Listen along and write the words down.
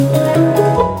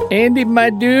Andy, my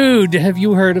dude, have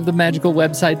you heard of the magical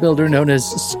website builder known as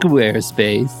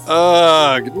Squarespace?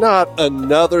 Ugh, not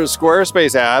another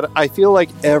Squarespace ad. I feel like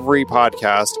every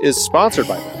podcast is sponsored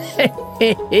by them.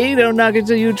 Hey, don't knock it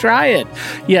till you try it.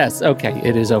 Yes, okay,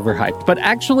 it is overhyped, but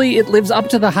actually it lives up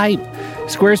to the hype.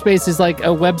 Squarespace is like a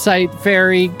website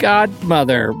fairy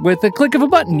godmother. With a click of a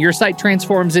button, your site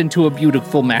transforms into a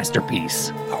beautiful masterpiece.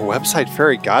 A website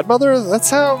fairy godmother? That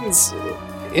sounds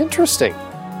interesting.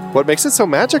 What makes it so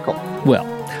magical? Well,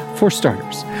 for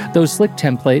starters, those slick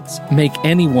templates make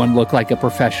anyone look like a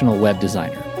professional web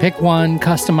designer. Pick one,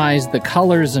 customize the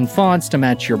colors and fonts to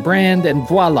match your brand, and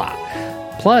voila.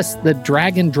 Plus, the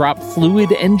drag and drop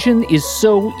Fluid engine is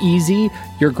so easy,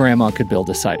 your grandma could build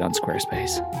a site on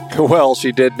Squarespace. Well,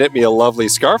 she did knit me a lovely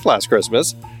scarf last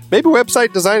Christmas. Maybe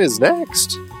website design is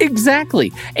next.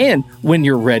 Exactly. And when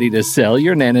you're ready to sell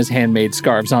your Nana's handmade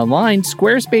scarves online,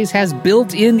 Squarespace has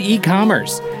built-in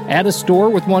e-commerce. Add a store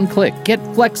with one click. Get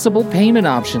flexible payment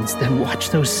options. Then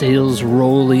watch those sales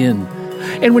roll in.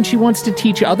 And when she wants to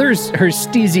teach others her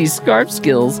steezy scarf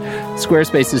skills,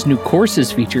 Squarespace's new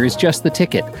courses feature is just the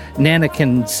ticket. Nana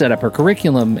can set up her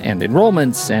curriculum and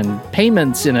enrollments and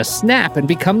payments in a snap and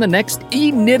become the next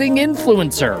e-knitting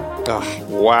influencer. Oh,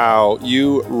 wow,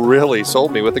 you really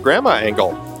sold me with the grandma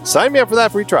angle. Sign me up for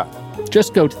that free trial.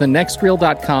 Just go to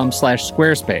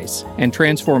thenextreel.com/Squarespace and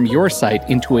transform your site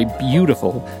into a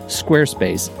beautiful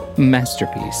Squarespace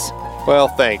masterpiece. Well,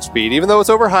 thanks, Pete. Even though it's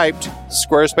overhyped,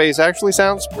 Squarespace actually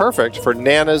sounds perfect for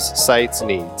Nana's site's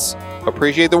needs.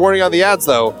 Appreciate the warning on the ads,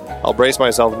 though. I'll brace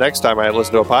myself next time I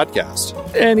listen to a podcast.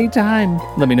 Anytime.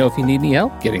 Let me know if you need any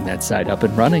help getting that site up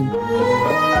and running.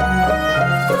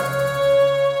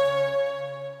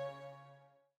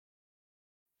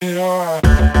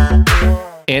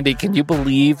 Andy, can you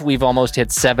believe we've almost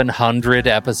hit 700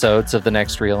 episodes of The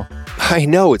Next Reel? I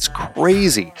know, it's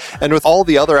crazy. And with all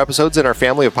the other episodes in our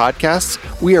family of podcasts,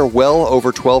 we are well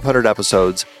over 1,200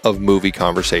 episodes of movie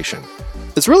conversation.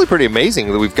 It's really pretty amazing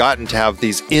that we've gotten to have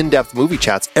these in-depth movie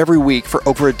chats every week for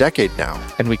over a decade now.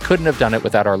 And we couldn't have done it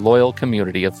without our loyal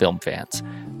community of film fans.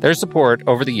 Their support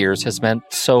over the years has meant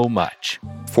so much.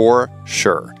 For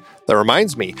sure. That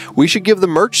reminds me, we should give the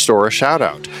merch store a shout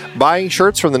out. Buying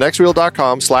shirts from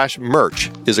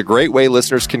thenextreel.com/merch is a great way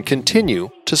listeners can continue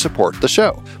to support the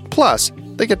show. Plus,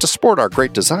 they get to sport our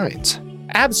great designs.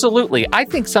 Absolutely. I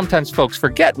think sometimes folks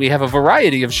forget we have a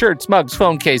variety of shirts, mugs,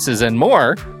 phone cases, and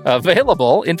more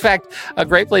available. In fact, a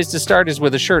great place to start is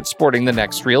with a shirt sporting the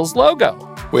Next Reel's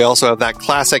logo. We also have that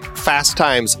classic Fast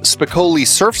Times Spicoli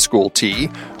Surf School tee,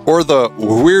 or the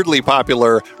weirdly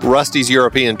popular Rusty's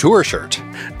European Tour shirt.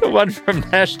 The one from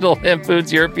National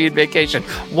Lampoon's European Vacation.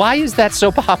 Why is that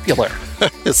so popular?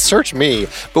 Search me,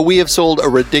 but we have sold a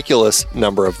ridiculous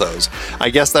number of those.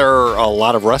 I guess there are a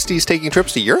lot of Rustys taking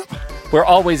trips to Europe? We're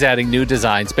always adding new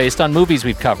designs based on movies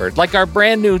we've covered, like our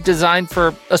brand new design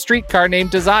for a streetcar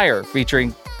named Desire,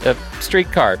 featuring a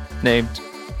streetcar named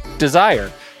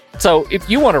Desire. So if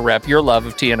you want to rep your love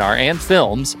of TNR and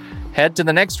films, head to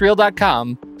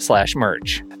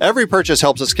thenextreel.com/merch. Every purchase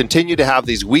helps us continue to have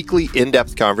these weekly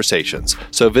in-depth conversations.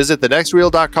 So visit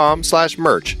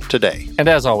thenextreel.com/merch today. And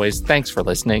as always, thanks for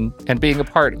listening and being a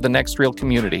part of the Next Reel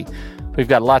community. We've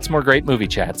got lots more great movie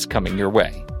chats coming your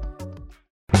way.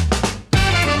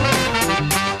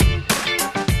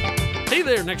 Hey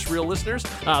there, Next Reel listeners.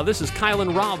 This is Kyle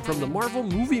and Rob from the Marvel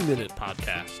Movie Minute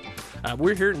podcast.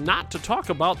 We're here not to talk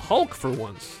about Hulk for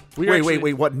once.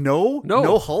 Wait, what? No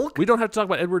Hulk? We don't have to talk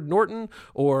about Edward Norton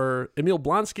or Emil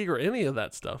Blonsky or any of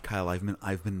that stuff. Kyle,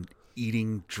 I've been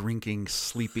eating, drinking,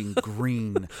 sleeping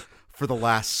green for the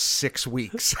last 6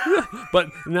 weeks. But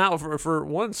now, for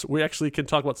once, we actually can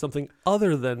talk about something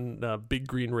other than big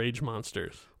green rage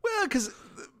monsters. Well, because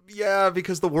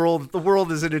the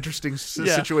world is an interesting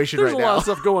situation right now. There's a lot of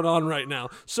stuff going on right now.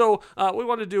 So what we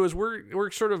want to do is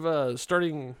we're sort of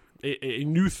starting a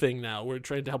new thing now. We're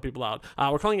trying to help people out.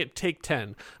 We're calling it Take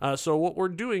 10. So what we're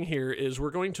doing here is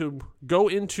we're going to go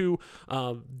into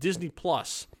Disney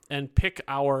Plus and pick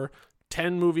our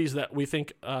 10 movies that we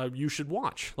think you should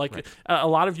watch. Like a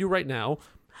lot of you right now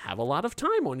have a lot of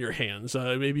time on your hands.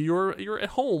 Maybe you're at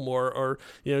home or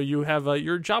you have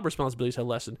your job responsibilities have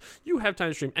lessened. You have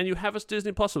time to stream and you have a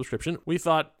Disney Plus subscription. We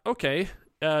thought, okay,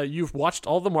 you've watched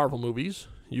all the Marvel movies.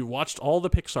 You've watched all the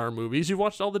Pixar movies. You've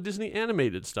watched all the Disney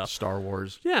animated stuff. Star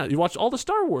Wars. Yeah, you watched all the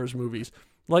Star Wars movies.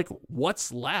 Like,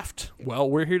 what's left? Well,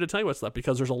 we're here to tell you what's left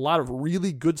because there's a lot of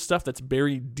really good stuff that's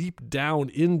buried deep down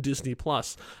in Disney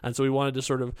Plus. And so we wanted to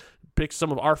sort of pick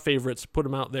some of our favorites, put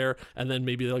them out there, and then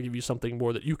maybe they'll give you something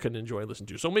more that you can enjoy and listen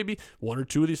to. So maybe one or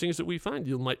two of these things that we find,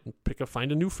 you might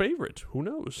find a new favorite. Who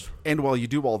knows? And while you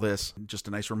do all this, just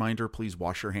a nice reminder, please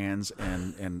wash your hands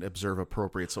and observe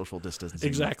appropriate social distancing.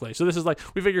 Exactly. So this is like,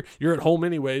 we figure you're at home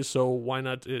anyways, so why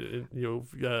not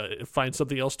find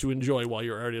something else to enjoy while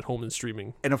you're already at home and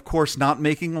streaming. And of course, not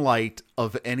making light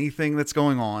of anything that's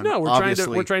going on. No, we're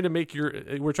Obviously. trying to make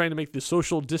the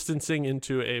social distancing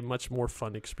into a much more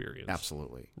fun experience.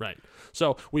 Absolutely. Right.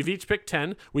 So we've each picked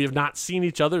 10. We have not seen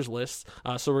each other's lists,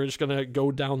 so we're just going to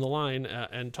go down the line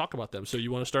and talk about them. So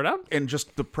you want to start out? And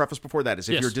just the preface before that is,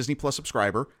 if Yes. you're a Disney Plus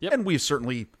subscriber, Yep. and we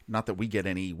certainly, not that we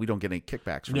don't get any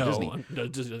kickbacks from Disney. No,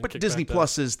 Disney But kickback Disney that.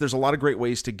 Plus there's a lot of great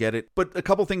ways to get it. But a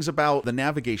couple things about the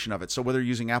navigation of it. So whether you're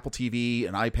using Apple TV,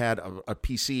 an iPad, a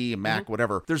PC, a Mac,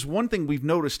 whatever, there's one thing we've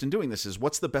noticed in doing this is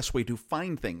what's the best way to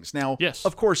find things. Now, Yes.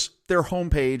 of course, their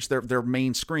homepage, their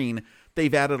main screen,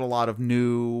 they've added a lot of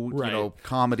new, Right.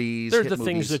 comedies. There's hit the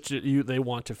things movies. that they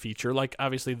want to feature. Like,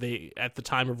 obviously, they at the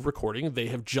time of recording, they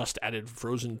have just added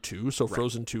Frozen 2, so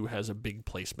Frozen 2 has a big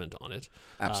placement on it.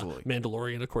 Absolutely.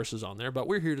 Mandalorian, of course, is on there, but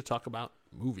we're here to talk about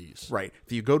movies. Right.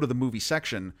 If you go to the movie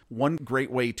section, one great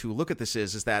way to look at this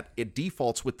is that it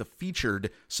defaults with the featured.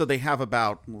 So they have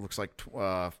about, looks like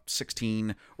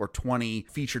 16 or 20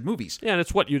 featured movies. Yeah, and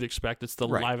it's what you'd expect. It's the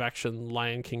Right. live-action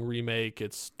Lion King remake.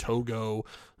 It's Togo.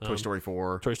 Toy Story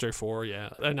 4. Toy Story 4, yeah.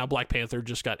 And now Black Panther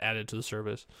just got added to the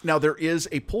service. Now, there is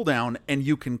a pull down, and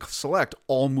you can select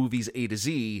all movies A to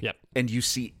Z, Yep. and you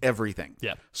see everything.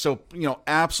 Yep. So,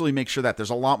 absolutely make sure that there's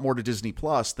a lot more to Disney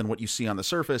Plus than what you see on the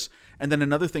surface. And then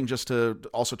another thing just to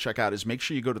also check out is make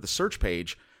sure you go to the search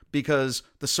page, because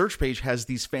the search page has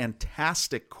these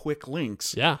fantastic quick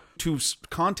links Yeah. to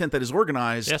content that is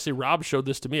organized. Yeah, see, Rob showed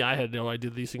this to me. I had no idea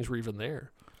these things were even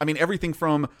there. I mean, everything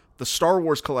from the Star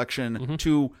Wars collection Mm-hmm.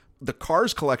 to the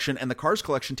Cars collection, and the Cars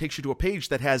collection takes you to a page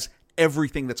that has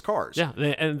everything that's Cars. Yeah,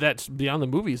 and that's beyond the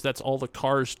movies. That's all the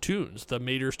Cars tunes, the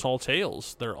Mater's Tall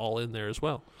Tales. They're all in there as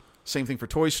well. Same thing for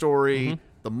Toy Story, Mm-hmm.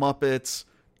 the Muppets.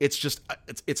 It's just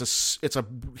it's a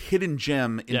hidden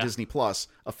gem in Yeah. Disney Plus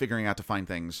of figuring out to find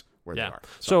things where they Yeah. are.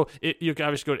 So you can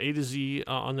obviously go to A to Z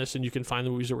on this, and you can find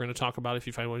the movies that we're going to talk about if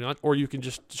you find one you want, or you can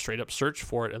just straight up search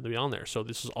for it and they'll be on there. So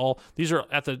this is all. These are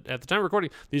at the time of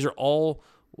recording. These are all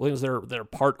things that are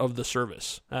part of the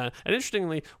service. And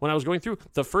interestingly, when I was going through,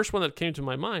 the first one that came to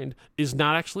my mind is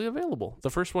not actually available. The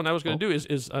first one I was going to do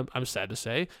is I'm sad to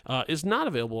say is not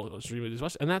available on streaming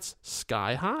Plus, and that's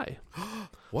Sky High.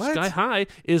 What? Sky High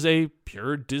is a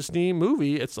pure Disney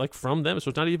movie. It's like from them, so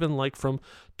it's not even like from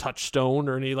Touchstone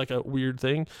or any like a weird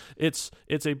thing. It's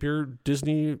a pure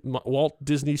Disney Walt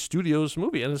Disney Studios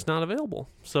movie, and it's not available.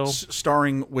 So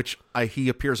Starring, which he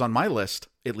appears on my list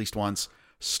at least once,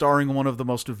 starring one of the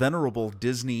most venerable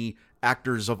Disney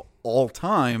actors of all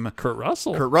time, Kurt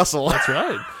Russell. Kurt Russell. That's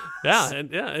right. Yeah,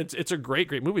 and yeah, it's a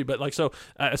great movie. But like, so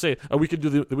I say we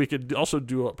could also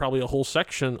do probably a whole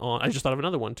section on. I just thought of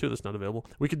another one too that's not available.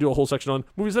 We could do a whole section on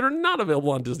movies that are not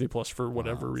available on Disney Plus for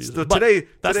whatever reason. So But today-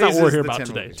 that's today's not what we're is here the about 10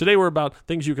 today. movies. Today we're about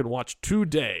things you can watch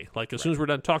today. Like as soon as we're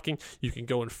done talking, you can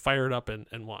go and fire it up and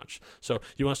watch. So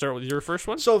you want to start with your first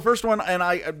one? So the first one,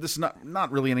 and this is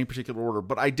not really in any particular order,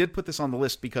 but I did put this on the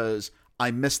list because I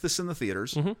missed this in the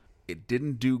theaters. It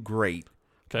didn't do great.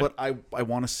 Okay. But I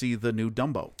want to see the new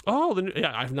Dumbo. Oh,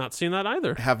 yeah, I've not seen that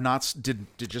either. Have not did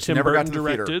just Tim never Burton got to the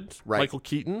theater. directed. Right. Michael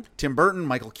Keaton. Tim Burton,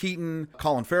 Michael Keaton,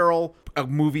 Colin Farrell, a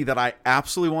movie that I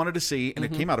absolutely wanted to see, and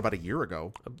it came out about a year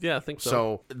ago. Yeah, I think so.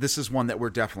 So this is one that we're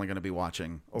definitely going to be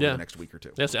watching over Yeah. the next week or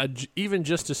two. Yes, even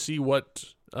just to see what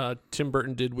Tim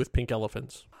Burton did with Pink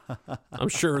Elephants. I'm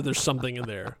sure there's something in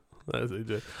there. As they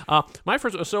did. My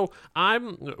first, so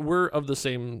we're of the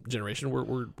same generation.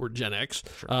 We're Gen X.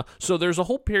 So there's a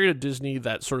whole period of Disney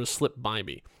that sort of slipped by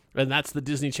me, and that's the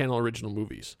Disney Channel original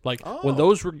movies. Like when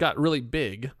those got really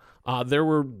big,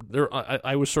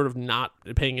 I was sort of not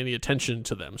paying any attention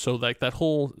to them. So like that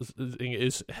whole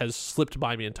thing has slipped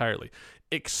by me entirely,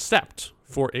 except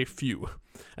for a few.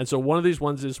 And so one of these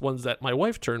ones is ones that my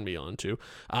wife turned me on to,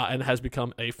 and has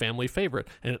become a family favorite,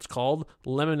 and it's called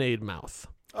Lemonade Mouth.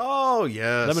 Oh,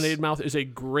 yes. Lemonade Mouth is a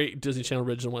great Disney Channel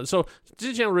original one. So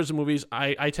Disney Channel original movies,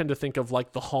 I tend to think of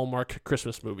like the Hallmark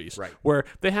Christmas movies, Right. where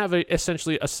they have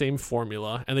essentially a same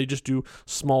formula, and they just do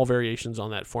small variations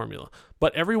on that formula.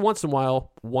 But every once in a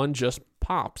while, one just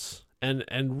pops. And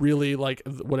really, like,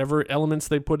 whatever elements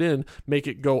they put in make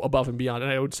it go above and beyond.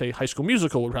 And I would say High School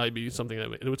Musical would probably be something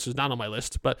which is not on my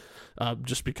list, but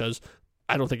just because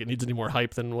I don't think it needs any more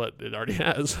hype than what it already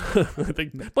has. I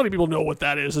think plenty of people know what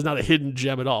that is. It's not a hidden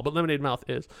gem at all, but Lemonade Mouth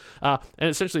is. And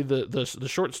essentially, the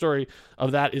short story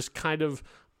of that is kind of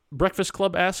Breakfast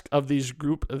Club-esque of this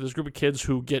group of kids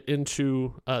who get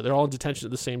into they're all in detention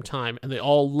at the same time, and they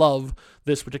all love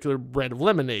this particular brand of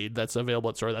lemonade that's available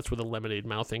at store. That's where the lemonade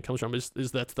mouth thing comes from. Is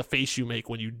that's the face you make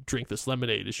when you drink this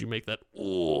lemonade? Is you make that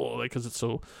because it's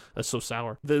so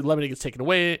sour. The lemonade gets taken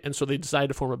away, and so they decide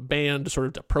to form a band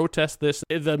to protest this.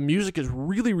 The music is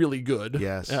really, really good.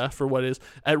 Yes. For what is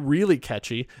really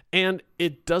catchy, and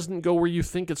it doesn't go where you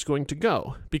think it's going to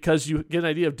go, because you get an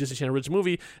idea of Disney Channel original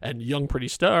movie and young pretty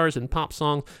stars and pop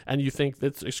song, and you think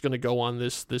that it's going to go on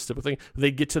this type of thing.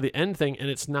 They get to the end thing, and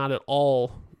it's not at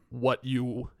all what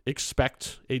you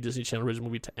expect a Disney Channel original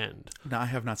movie to end. No, I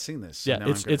have not seen this. Yeah,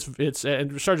 it's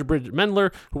and Sergeant Bridget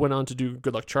Mendler, who went on to do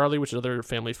Good Luck Charlie, which is another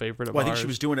family favorite of ours. I think she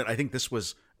was doing it. I think this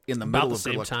was in the About middle the of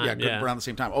same Good Luck. time, around the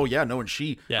same time. Oh yeah, no, and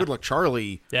Yeah. Good Luck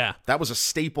Charlie. Yeah. that was a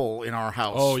staple in our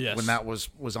house. Oh, yes. when that was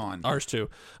on. Ours too.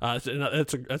 That's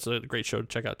a great show to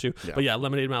check out too. Yeah. But yeah,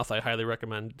 Lemonade Mouth, I highly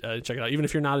recommend check it out. Even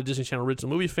if you're not a Disney Channel original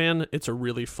movie fan, it's a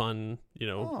really fun,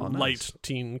 nice. light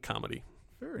teen comedy.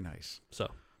 Very nice. So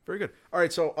Very good. All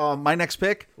right, so my next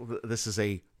pick. This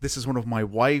is one of my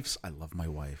wife's. I love my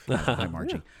wife, my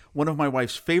Margie. One of my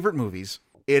wife's favorite movies.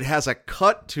 It has a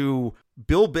cut to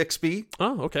Bill Bixby.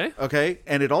 Oh, okay. Okay,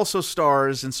 and it also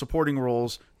stars in supporting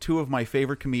roles two of my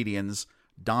favorite comedians,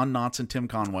 Don Knotts and Tim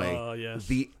Conway. Oh, yes.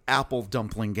 The Apple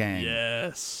Dumpling Gang.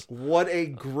 Yes. What a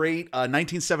great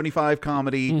 1975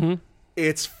 comedy.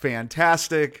 It's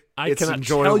fantastic. I it's cannot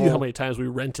enjoyable. tell you how many times we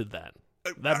rented that.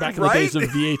 That back in the Right? days of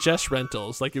VHS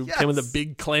rentals, like it came in the Yes.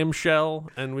 big clamshell,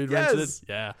 and we rented it. Yes.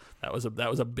 Yeah, that was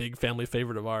a big family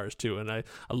favorite of ours too, and I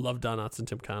love Don Knotts and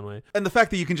Tim Conway. And the fact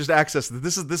that you can just access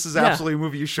this is absolutely a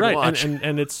movie you should right, watch.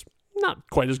 and it's not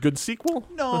quite as good sequel.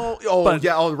 No,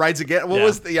 Rides Again. What Yeah.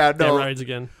 was the no? Rides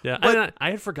Again. Yeah, But-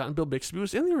 I had forgotten Bill Bixby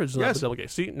was in the original Yes. Apple Dumpling Gang.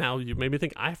 See, now you made me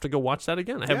think I have to go watch that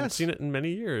again. I haven't Yes. seen it in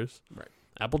many years. Right.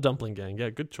 Apple Dumpling Gang. Yeah,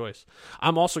 good choice.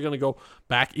 I'm also going to go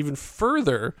back even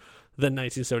further than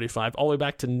 1975, all the way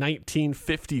back to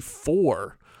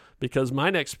 1954, because my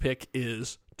next pick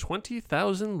is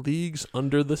 20,000 Leagues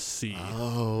Under the Sea.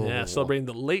 Oh. Yeah, celebrating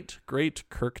the late, great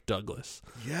Kirk Douglas.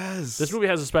 Yes. This movie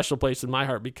has a special place in my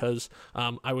heart because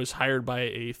I was hired by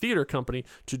a theater company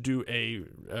to do a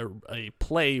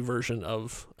play version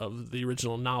of the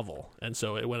original novel, and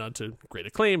so it went on to great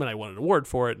acclaim, and I won an award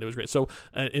for it, and it was great. So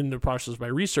in the process of my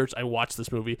research, I watched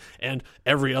this movie and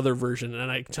every other version,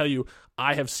 and I can tell you,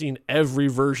 I have seen every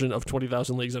version of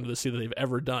 20,000 Leagues Under the Sea that they've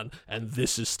ever done, and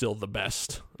this is still the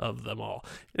best of them all.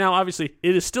 Now, obviously,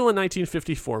 it is still a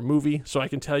 1954 movie, so I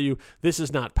can tell you this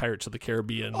is not Pirates of the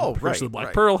Caribbean, Pirates of the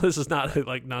Black Pearl. This is not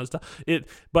like nonstop.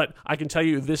 But I can tell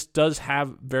you this does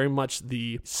have very much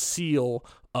the seal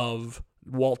of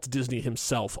Walt Disney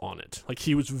himself on it. Like,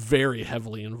 he was very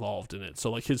heavily involved in it, so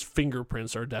like his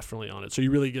fingerprints are definitely on it, so you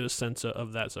really get a sense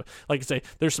of that. So like I say,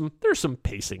 there's some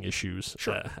pacing issues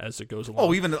as it goes along.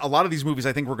 Oh, even a lot of these movies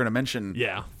I think we're going to mention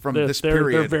from this they're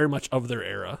period. they're very much of their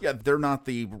era. Yeah, they're not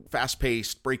the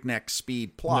fast-paced, breakneck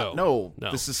speed plot. No.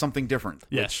 This is something different.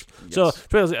 Yes. Yes.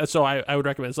 So I would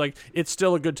recommend. It's like it's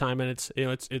still a good time, and it's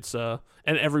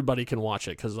and everybody can watch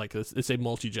it because like it's a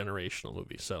multi-generational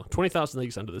movie. So 20,000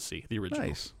 Leagues Under the Sea, the original.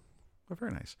 Nice. Oh,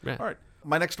 very nice. Yeah. All right.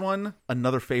 My next one,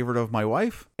 another favorite of my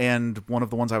wife, and one of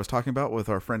the ones I was talking about with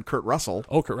our friend Kurt Russell,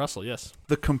 Oh, Kurt Russell, yes.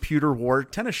 The Computer Wore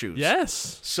Tennis Shoes.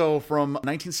 Yes. So from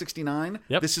 1969,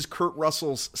 Yep. this is Kurt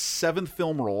Russell's seventh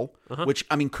film role, which,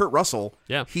 I mean, Kurt Russell,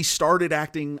 Yeah. he started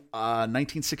acting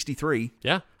 1963.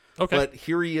 Yeah. Okay. But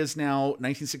here he is now,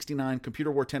 1969,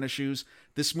 Computer Wore Tennis Shoes.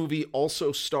 This movie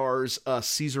also stars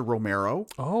Cesar Romero.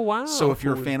 oh, wow. So if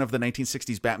you're a fan of the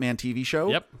 1960s Batman TV show,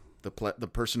 Yep. the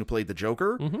person who played the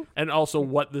Joker, And also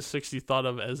what the 60s thought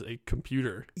of as a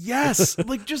computer. yes,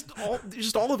 like just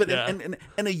all of it, Yeah.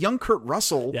 and a young Kurt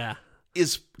Russell Yeah.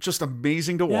 is just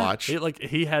amazing to watch.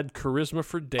 He had charisma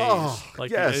for days. Oh,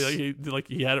 like, yes.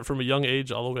 he had it from a young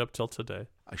age all the way up till today.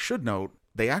 I should note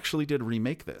they actually did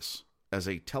remake this as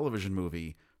a television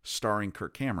movie starring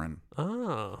Kirk Cameron.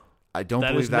 Oh. I don't That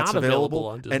believe is that's not available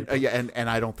on Disney+. and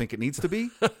I don't think it needs to be.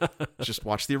 Just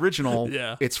watch the original.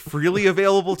 Yeah. It's freely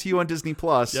available to you on Disney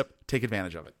Plus. Yep. Take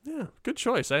advantage of it. Yeah, good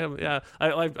choice. I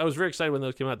was very excited when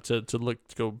those came out to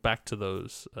go back to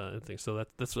those things. So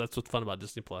that's what's fun about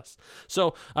Disney Plus.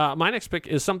 So my next pick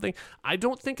is something I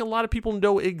don't think a lot of people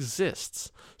know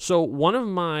exists. So one of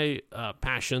my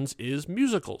passions is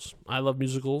musicals. I love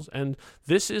musicals, and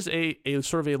this is a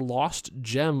sort of a lost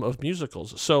gem of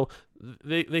musicals. So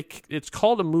it's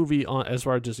called a movie on as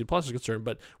far as Disney Plus is concerned,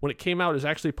 but when it came out, it's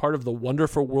actually part of the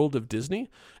Wonderful World of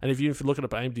Disney. And if you look it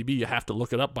up on IMDb, you have to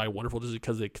look it up by Wonderful Disney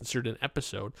because they considered an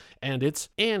episode. And it's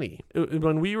Annie.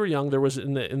 When we were young, there was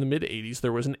in the mid '80s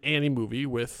there was an Annie movie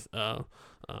with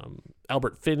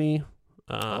Albert Finney.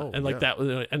 And like that,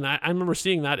 and I remember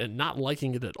seeing that and not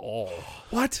liking it at all.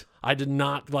 What? I did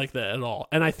not like that at all.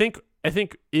 And I think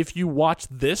if you watch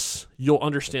this, you'll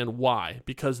understand why.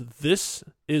 Because this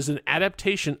is an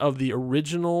adaptation of the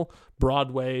original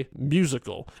Broadway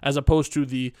musical, as opposed to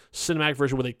the cinematic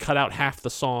version where they cut out half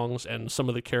the songs and some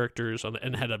of the characters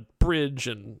and had a bridge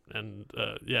and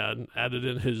added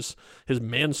in his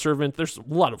manservant. There's a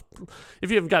lot of,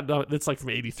 if you haven't gotten, it's like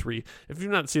from '83. If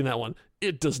you've not seen that one,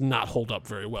 it does not hold up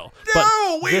very well.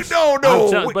 No,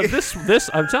 But this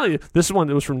I'm telling you, this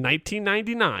one, it was from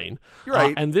 1999. You're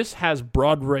right. And this has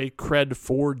Broadway cred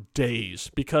for days,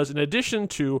 because in addition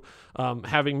to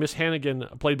having Miss Hannigan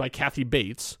played by Kathy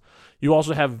Bates, you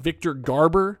also have Victor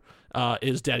Garber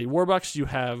is Daddy Warbucks. You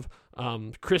have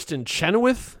Kristen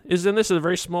Chenoweth is in this in a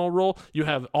very small role. You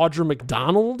have Audra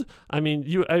McDonald. I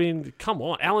mean, come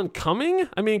on, Alan Cumming.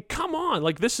 I mean, come on.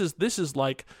 Like this is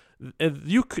like.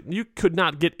 You could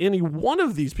not get any one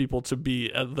of these people to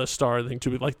be the star thing, to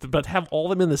be like, but have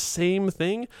all of them in the same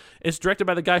thing. It's directed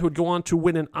by the guy who would go on to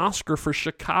win an Oscar for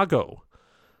Chicago.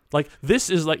 Like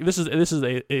this is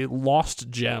a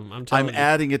lost gem. I'm telling you. I'm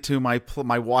adding it to my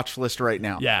watch list right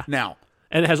now. Yeah. Now.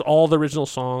 And it has all the original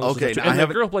songs. Okay, and the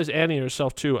girl who plays Annie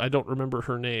herself too. I don't remember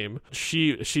her name.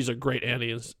 She's a great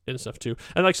Annie and stuff too.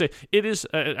 And like I say, it is.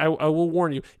 I will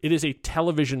warn you, it is a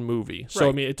television movie. So right.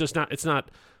 I mean, it does not. It's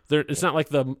not. It's not like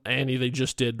the Annie they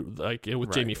just did like with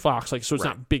right. Jamie Foxx. Like so, it's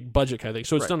right. not big budget kind of thing.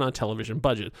 So it's right. done on a television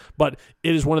budget. But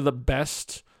it is one of the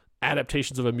best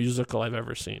adaptations of a musical I've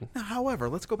ever seen. Now, however,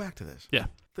 let's go back to this. Yeah.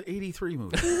 The '83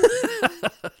 movie.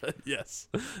 Yes.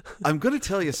 I'm going to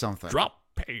tell you something. Drop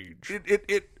page.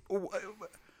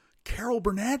 Carol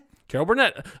Burnett. Carol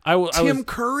Burnett. Tim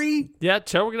Curry. Yeah,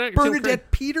 Carol Burnett. Bernadette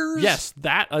Peters. Yes,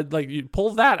 that like you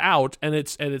pull that out and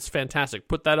it's fantastic.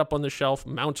 Put that up on the shelf,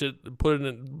 mount it, put it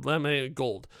in laminated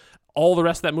gold. All the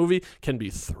rest of that movie can be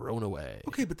thrown away.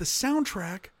 Okay, but the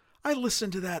soundtrack, I listen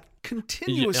to that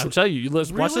continuously. I'm telling you, watch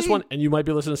this Really? one, and you might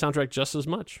be listening to the soundtrack just as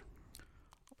much.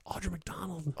 Audra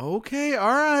McDonald. Okay,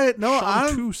 all right. No,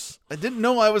 Chanteuse. I didn't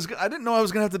know I was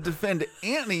gonna have to defend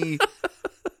Annie.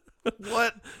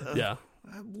 What? Yeah.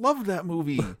 I loved that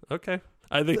movie. Okay.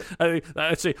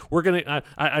 I'd say we're gonna.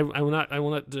 I will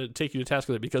not take you to task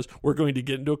with it, because we're going to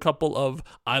get into a couple of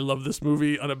I love this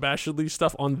movie unabashedly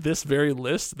stuff on this very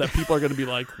list that people are going to be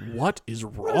like, "What is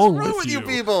wrong with you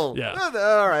people?" Yeah.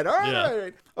 All right. Yeah.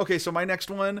 Okay, so my next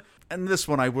one, and this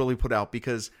one I really put out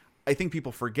because I think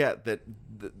people forget that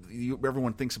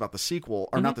everyone thinks about the sequel,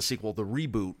 or not the sequel, the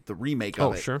reboot, the remake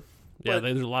of it. Oh, sure. Yeah, But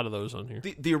there's a lot of those on here.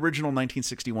 The original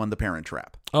 1961, The Parent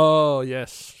Trap. Oh,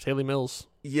 yes. Haley Mills.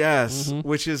 Yes,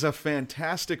 which is a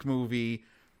fantastic movie.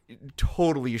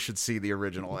 Totally, you should see the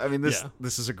original. I mean, this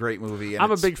is a great movie. And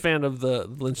I'm a big fan of the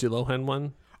Lindsay Lohan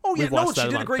one. Oh, yeah, We've no, watched she that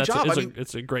did a lot. great job.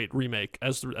 It's a great remake,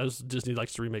 as Disney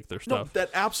likes to remake their No, stuff. that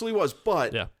absolutely was.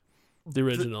 But Yeah. The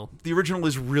original. the original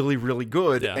is really, really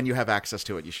good, Yeah. and you have access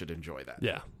to it. You should enjoy that.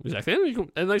 Yeah, exactly. And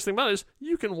the nice thing about it is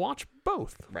you can watch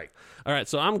both. Right. All right,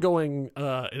 so I'm going in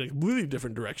a completely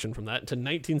different direction from that to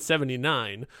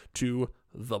 1979 to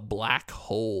The Black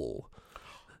Hole.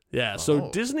 Yeah,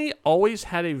 so Disney always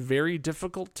had a very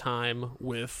difficult time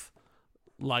with,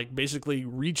 like, basically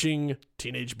reaching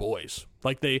teenage boys.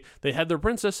 Like, they had their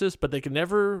princesses, but they could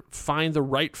never find the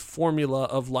right formula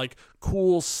of, like,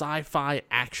 cool sci-fi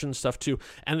action stuff too.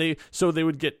 And they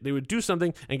would do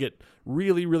something and get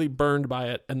really, really burned by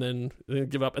it, and then they'd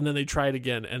give up, and then they try it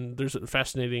again. And there's a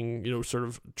fascinating, sort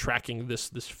of tracking this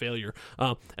failure.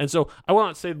 And so I will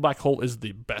not say The Black Hole is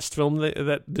the best film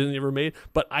that Disney ever made,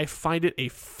 but I find it a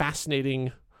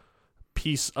fascinating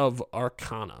piece of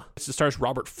arcana. It stars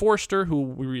Robert Forster, who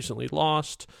we recently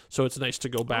lost, so it's nice to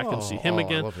go back and see him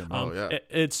again. I love him.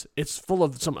 It's full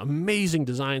of some amazing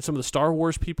design. Some of the Star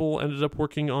Wars people ended up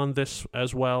working on this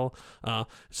as well.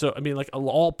 So I mean, like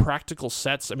all practical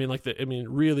sets. I mean,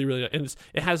 really, really, and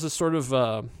it has this sort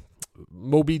of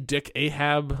Moby Dick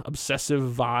Ahab obsessive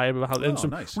vibe about, and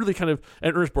some nice. really kind of,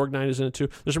 and Ernest Borgnine is in it too.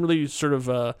 There's some really sort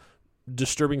of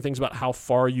disturbing things about how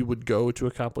far you would go to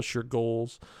accomplish your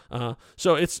goals.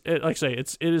 So like I say,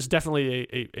 it is definitely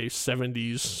a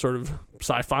 70s sort of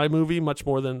sci-fi movie, much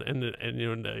more than a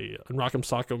Rock'em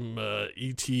Sock'em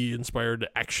E.T. inspired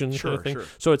action kind of thing. Sure.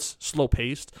 So it's slow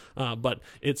paced, but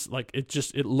it's like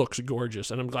it looks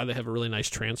gorgeous, and I'm glad they have a really nice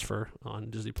transfer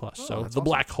on Disney Plus. So The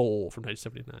Black Hole from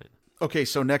 1979. Okay,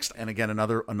 so next, and again,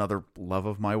 another love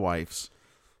of my wife's,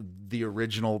 the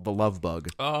original The Love Bug.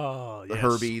 Oh, yes.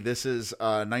 Herbie. This is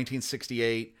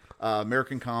 1968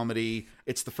 American comedy.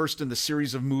 It's the first in the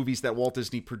series of movies that Walt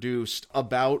Disney produced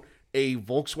about a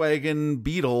Volkswagen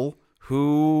Beetle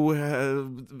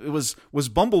who was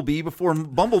Bumblebee before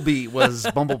Bumblebee was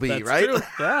Bumblebee, That's right? true.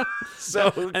 Yeah.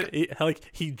 So, And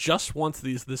he just wants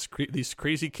these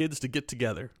crazy kids to get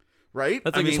together. right?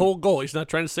 That's like his whole goal. He's not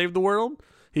trying to save the world.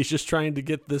 He's just trying to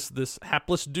get this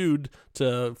hapless dude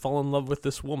to fall in love with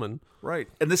this woman. Right.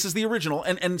 And this is the original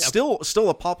and still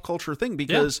a pop culture thing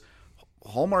because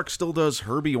Hallmark still does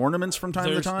Herbie ornaments from time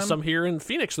There's to time. some here in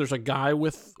Phoenix. There's a guy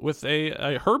with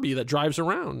a Herbie that drives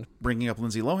around. Bringing up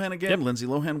Lindsay Lohan again. Yep. Lindsay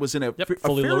Lohan was in a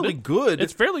Fully fairly loaded. good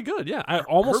It's fairly good. Yeah, I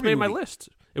almost Herbie made my movie. list.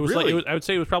 It was Really? I would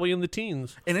say it was probably in the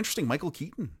teens. and interesting Michael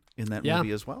Keaton in that Yeah.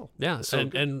 movie as well. Yeah, So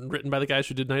and written by the guys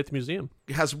who did Night at the Museum.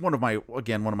 it has one of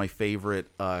my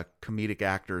favorite comedic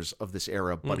actors of this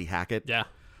era, Buddy Hackett. Yeah.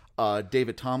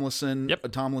 David Tomlinson.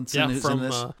 Yep. Tomlinson Yeah, is from in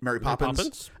this. Mary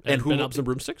Poppins, and who Ben Hobbs and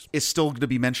Broomsticks. is still going to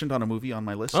be mentioned on a movie on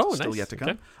my list. Oh, still nice. yet to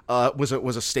come. Okay. Was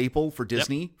a staple for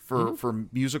Disney Mm-hmm. for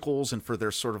musicals and for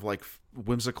their sort of like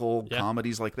whimsical Yeah.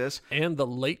 comedies like this. And the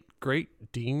late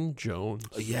great Dean Jones.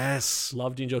 Yes.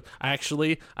 Love Dean Jones. I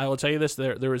will tell you this.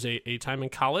 There was a time in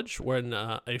college when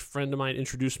a friend of mine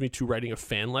introduced me to writing of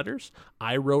fan letters.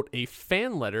 I wrote a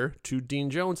fan letter to Dean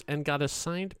Jones and got a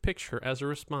signed picture as a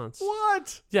response.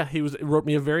 What? Yeah, he wrote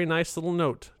me a very nice little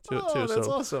note to it too. that's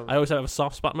so awesome. I always have a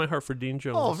soft spot in my heart for Dean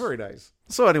Jones. Oh, very nice.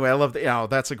 So anyway, I love that. Yeah,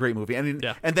 that's a great movie. And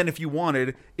Yeah. and then if you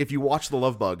watch The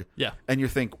Love Bug, Yeah. and you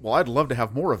think, well, I'd love to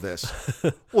have more of this.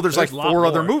 Well, there's like a lot 4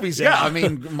 other more. movies. Yeah. Yeah, I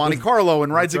mean Monte Carlo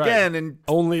and Rides Right. Again, and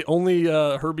Only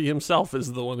Herbie himself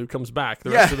is the one who comes back. The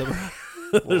Yeah. rest of them.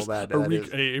 There's that is-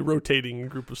 a rotating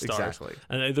group of stars. Exactly.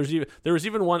 And there was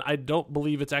even one, I don't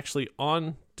believe it's actually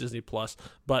on Disney Plus,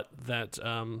 but that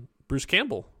Bruce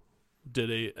Campbell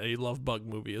did a Love Bug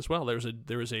movie as well. There was a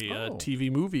TV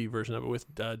movie version of it with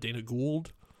Dana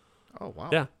Gould. oh wow,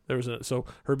 Yeah, so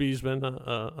Herbie's been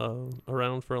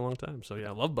around for a long time. So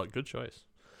yeah, Love Bug, good choice.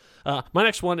 My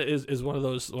next one is one of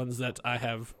those ones that I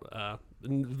have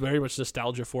very much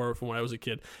nostalgia for from when I was a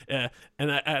kid, and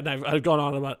I've gone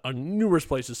on about numerous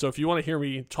places. So if you want to hear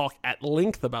me talk at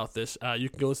length about this, you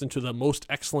can go listen to the Most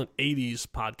Excellent 80s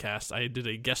podcast. I did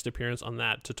a guest appearance on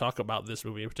that to talk about this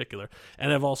movie in particular,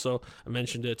 and I've also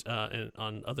mentioned it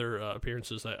on other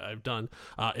appearances that I've done.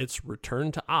 It's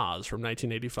Return to Oz from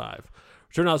 1985.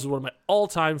 Return to Oz is one of my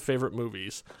all-time favorite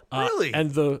movies. Really?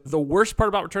 And the worst part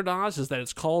about Return to Oz is that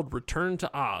it's called Return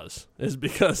to Oz, is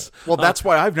because well, that's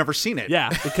why I've never seen it. yeah,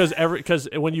 because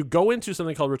when you go into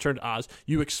something called Return to Oz,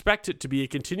 you expect it to be a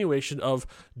continuation of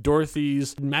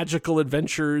Dorothy's magical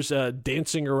adventures,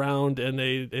 dancing around in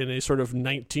a sort of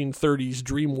 1930s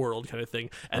dream world kind of thing.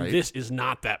 And Right. this is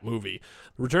not that movie.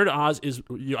 Return to Oz is,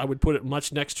 I would put it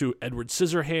much next to Edward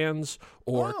Scissorhands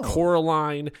or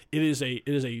Coraline. It is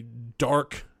a dark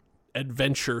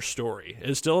adventure story.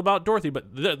 It's still about Dorothy,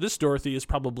 but this Dorothy is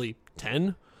probably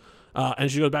 10.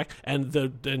 And she goes back, and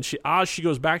Oz she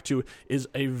goes back to is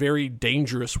a very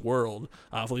dangerous world.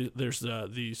 There's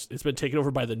it's been taken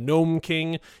over by the Gnome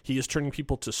King. He is turning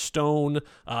people to stone.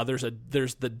 There's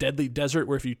the deadly desert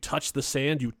where if you touch the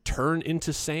sand, you turn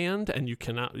into sand, and you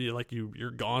cannot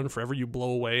you're gone forever. You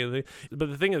blow away. But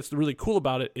the thing that's really cool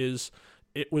about it is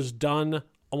it was done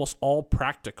almost all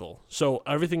practical. So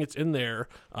everything that's in there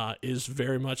is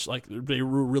very much like they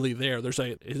were really there. His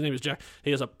name is Jack.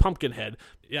 He has a pumpkin head.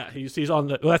 Yeah, he's on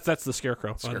the. Well, that's the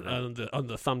scarecrow. On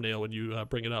the thumbnail when you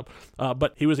bring it up.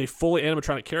 But he was a fully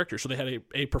animatronic character. So they had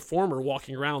a performer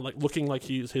walking around looking like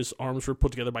his arms were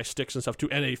put together by sticks and stuff too,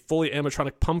 and a fully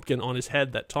animatronic pumpkin on his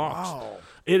head that talks. Wow.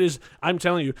 It is. I'm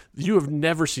telling you, you have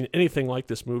never seen anything like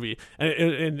this movie.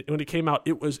 And when it came out,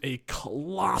 it was a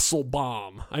colossal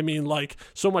bomb. I mean,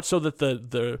 so much so that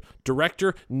the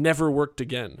director never worked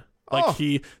again.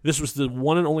 This was the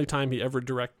one and only time he ever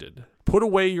directed. Put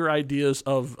away your ideas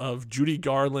of Judy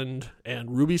Garland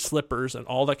and Ruby Slippers and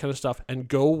all that kind of stuff, and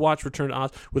go watch Return to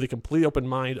Oz with a complete open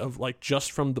mind of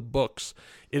just from the books.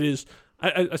 It is.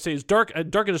 I say it's dark.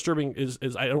 Dark and disturbing is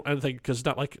I don't think because it's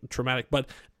not traumatic, but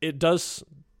it does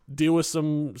deal with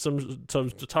some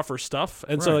tougher stuff.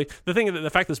 And so the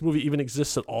fact this movie even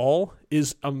exists at all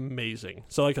is amazing.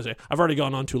 So like I say, I've already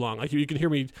gone on too long. You can hear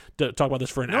me talk about this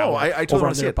for an hour I totally over want on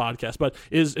to see their it. podcast. But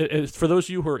is for those of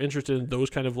you who are interested in those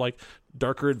kind of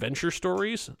darker adventure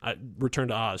stories, Return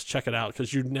to Oz, check it out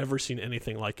because you've never seen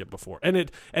anything like it before.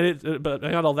 But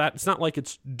not all that. It's not like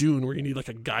it's Dune where you need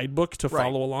a guidebook to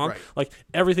follow along. Right.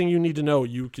 Everything you need to know,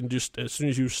 you can just as soon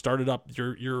as you start it up,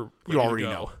 you're You ready already to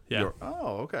go. know. Yeah.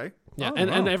 Oh, okay. Yeah, Oh, and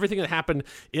wow. everything that happened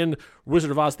in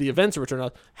Wizard of Oz, the events of Return to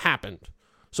Oz, happened.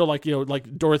 So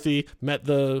Dorothy met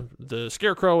the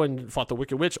Scarecrow and fought the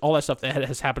Wicked Witch, all that stuff that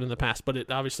has happened in the past, but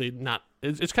it obviously not.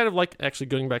 It's kind of like actually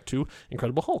going back to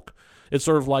Incredible Hulk. It's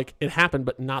sort of like it happened,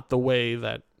 but not the way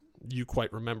that you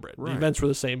quite remember it. Right. The events were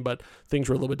the same, but things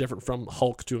were a little bit different from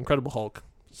Hulk to Incredible Hulk.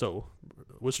 So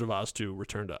Wizard of Oz to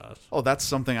Return to Oz. Oh, that's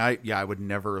something I would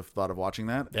never have thought of watching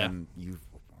that. Yeah. And you've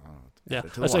Yeah,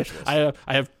 added to the watch list.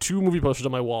 I have 2 movie posters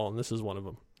on my wall, and this is one of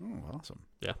them. Oh, awesome.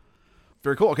 Yeah.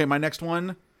 Very cool. Okay, my next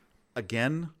one,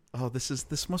 again. Oh, this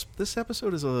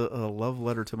episode is a love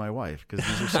letter to my wife because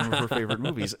these are some of her favorite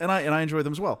movies, and I enjoy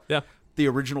them as well. Yeah. The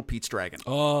original Pete's Dragon.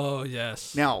 Oh,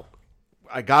 yes. Now,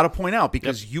 I got to point out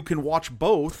because you can watch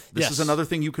both. This Yes. is another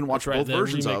thing you can watch That's right. both The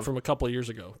versions remake of. from a couple of years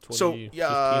ago, So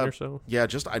 2015 or so. yeah,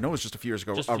 I know it was just a few years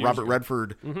ago. Just a few Robert years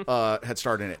Redford had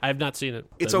starred in it. I have not seen it.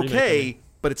 It's The remake okay,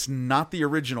 but it's not the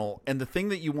original. And the thing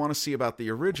that you want to see about the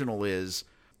original is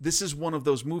this is one of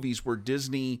those movies where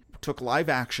Disney took live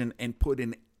action and put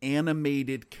an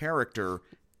animated character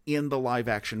in the live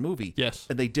action movie. Yes.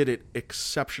 And they did it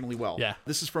exceptionally well. Yeah.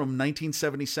 This is from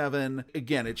 1977.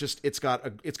 Again, it's got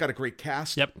a great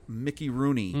cast. Yep. Mickey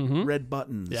Rooney, Red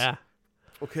Buttons. Yeah.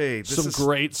 Okay, this Some is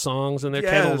great songs in there.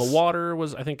 Candle in Yes. the Water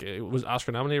I think it was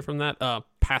Oscar nominated from that.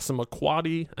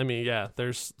 Passamaquoddy. I mean, yeah,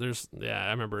 there's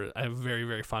I remember I have very,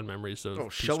 very fond memories of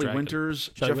Pete's Shelley Dragon. Winters,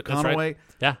 Shelley Jeff That's right. Conaway.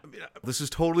 Yeah. This is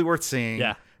totally worth seeing.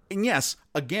 Yeah. And yes,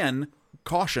 again,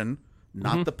 caution,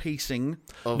 not the pacing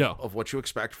of, No. of what you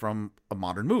expect from a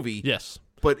modern movie. Yes.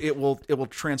 But it will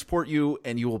transport you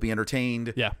and you will be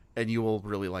entertained. Yeah. And you will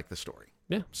really like the story.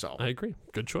 Yeah, So I agree.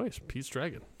 Good choice, Pete's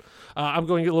Dragon. I'm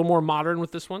going a little more modern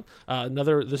with this one.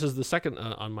 This is the second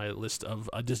on my list of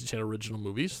Disney Channel original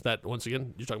movies that, once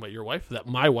again, you're talking about your wife, that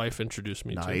my wife introduced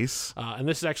me to. Nice. And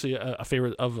this is actually a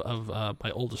favorite of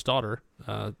my oldest daughter,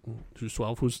 who's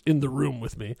 12, who's in the room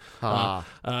with me.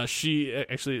 She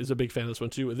actually is a big fan of this one,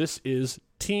 too. This is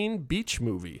Teen Beach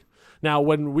Movie. Now,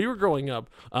 when we were growing up,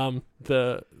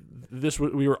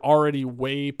 we were already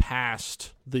way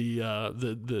past the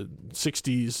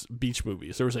 60s beach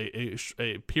movies. There was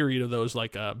a period of those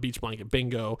like Beach Blanket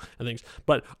Bingo and things.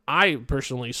 But I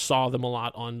personally saw them a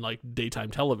lot on like daytime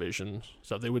television.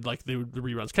 So they would the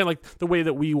reruns, kind of like the way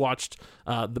that we watched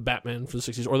the Batman for the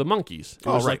 60s or the Monkeys. It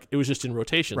was like it was just in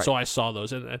rotation. Right. So I saw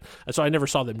those, and so I never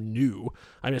saw them new.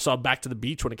 I mean, I saw Back to the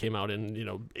Beach when it came out in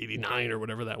 89 or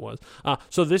whatever that was.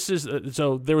 So this is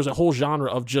so there was a whole genre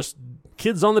of just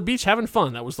kids on the beach having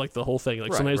fun. That was like the whole thing.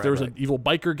 Like sometimes there was an evil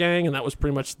biker gang, and that was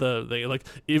pretty much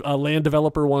a land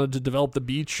developer wanted to develop the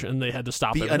beach, and they had to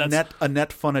stop it. Annette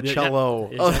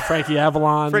Funicello. Yeah, Frankie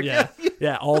Avalon.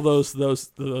 Yeah, all those kind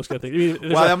of things. I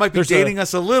mean, Wow, that might be dating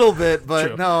us a little bit, but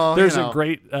True. no. There's a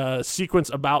great sequence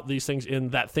about these things in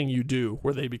That Thing You Do,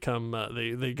 where they become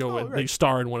they go they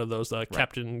star in one of those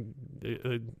Captain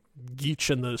Geach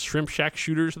and the Shrimp Shack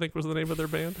Shooters, I think was the name of their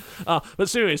band. But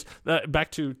so anyways,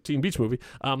 back to Teen Beach Movie.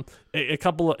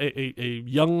 A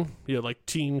young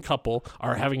teen couple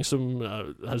are having some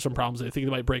problems. They think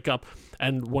they might break up,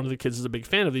 and one of the kids is a big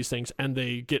fan of these things, and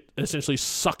they get essentially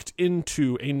sucked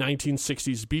into a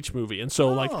 1960s beach movie. And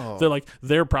so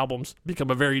their problems become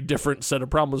a very different set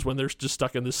of problems when they're just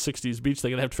stuck in this 60s beach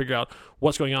thing, and they have to figure out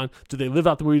what's going on. Do they live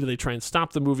out the movie? Do they try and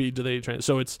stop the movie? Do they try?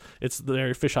 So it's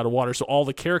very fish out of water. So all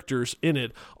the characters in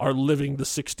it are living the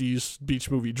 60s beach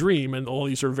movie dream, and all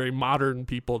these are very modern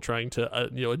people trying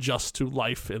to adjust to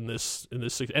life in this.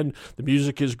 And the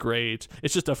music is great.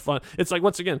 It's just a fun. It's like,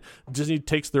 once again, Disney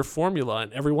takes their formula,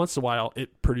 and every once in a while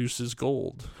it produces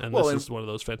gold. And this is one of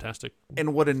those fantastic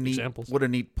examples. What a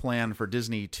neat plan for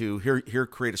Disney to here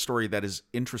create a story that is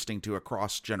interesting to a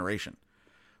cross generation.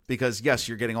 Because yes,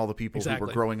 you're getting all the people who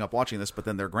were growing up watching this, but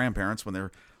then their grandparents when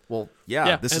they're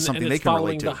this is something they can relate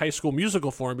to. It's following the High School Musical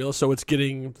formula, so it's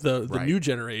getting the new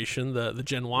generation, the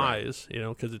Gen Ys,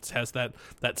 because it has that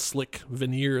slick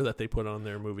veneer that they put on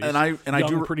their movies. And I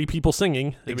do pretty people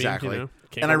singing exactly.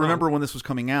 I remember when this was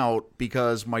coming out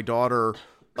because my daughter.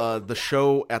 The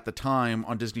show at the time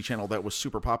on Disney Channel that was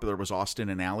super popular was Austin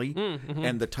and Ally,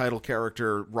 and the title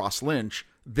character Ross Lynch.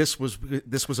 This was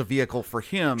a vehicle for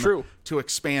him to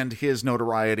expand his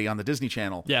notoriety on the Disney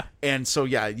Channel. Yeah, and so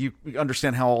you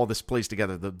understand how all this plays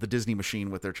together. The Disney machine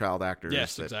with their child actors.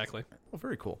 Yes, exactly. Well,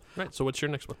 very cool. Right. So what's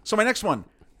your next one? So my next one,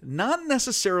 not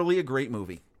necessarily a great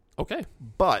movie. Okay,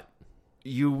 but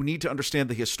you need to understand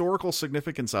the historical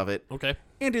significance of it. Okay.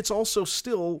 And it's also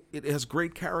it has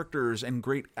great characters and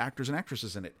great actors and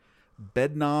actresses in it.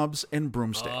 Bedknobs and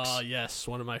Broomsticks. Oh, yes.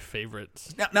 One of my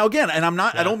favorites. Now again, and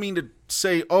I don't mean to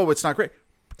say, it's not great.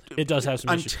 It does have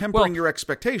some I'm issues. tempering your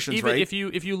expectations, even right? if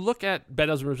you look at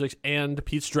Bedknobs and Broomsticks and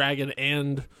Pete's Dragon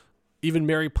and even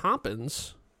Mary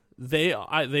Poppins, they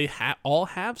all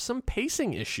have some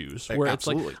pacing issues where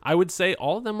Absolutely. it's like, I would say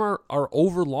all of them are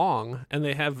overlong, and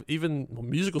they have even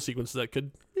musical sequences that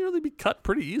could really be cut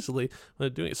pretty easily when they're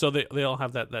doing it. So they all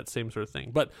have that same sort of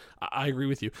thing. But I agree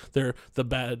with you. They're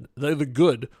the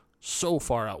good so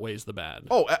far outweighs the bad.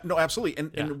 Oh, no, absolutely.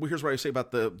 And here's what I say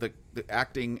about the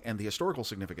acting and the historical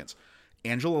significance.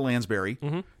 Angela Lansbury,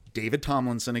 David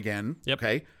Tomlinson again. Yep.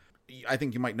 Okay. I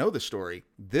think you might know this story.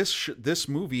 This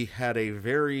movie had a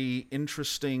very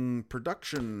interesting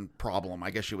production problem, I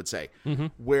guess you would say,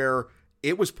 where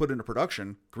it was put into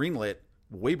production, greenlit,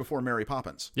 way before Mary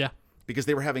Poppins. Yeah. Because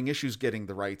they were having issues getting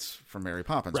the rights from Mary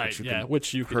Poppins. Right,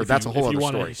 which you can, that's a whole other story.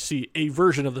 If you want to see a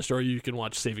version of the story, you can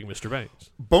watch Saving Mr. Banks.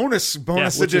 Bonus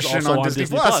edition on Disney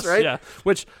Plus, right? Yeah,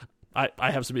 which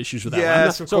I have some issues with that.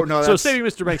 Yes, so Saving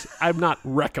Mr. Banks, I'm not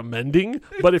recommending,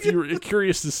 but if you're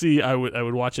curious to see, I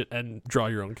would watch it and draw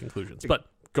your own conclusions. But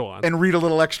go on and read a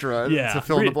little extra to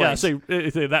fill in the blanks. Say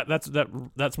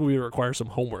that's movie that requires some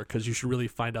homework because you should really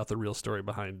find out the real story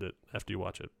behind it after you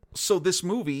watch it. So this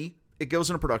movie, it goes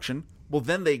into production. Well,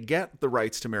 then they get the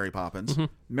rights to Mary Poppins.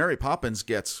 Mary Poppins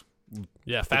gets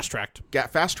fast-tracked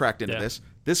into this.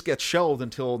 This gets shelved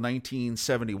until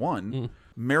 1971.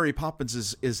 Mary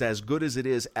Poppins is as good as it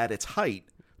is at its height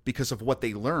because of what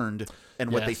they learned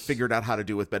and what they figured out how to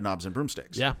do with Bedknobs and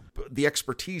Broomsticks. Yeah. The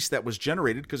expertise that was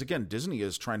generated, because again, Disney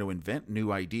is trying to invent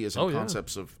new ideas and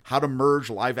concepts of how to merge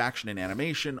live action and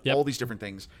animation, all these different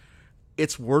things.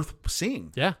 It's worth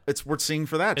seeing. Yeah. It's worth seeing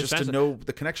for that, just to know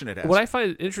the connection it has. What I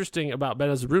find interesting about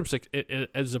Bedknobs and Broomsticks,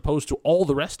 as opposed to all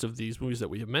the rest of these movies that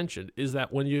we have mentioned, is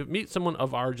that when you meet someone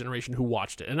of our generation who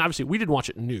watched it, and obviously we didn't watch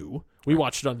it new, we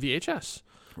watched it on VHS.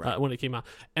 When it came out.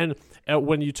 And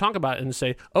when you talk about it and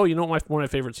say, oh, you know what, one of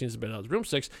my favorite scenes of Bedknobs and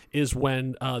Broomsticks is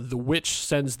when the witch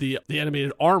sends the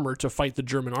animated armor to fight the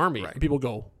German army. And people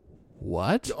go,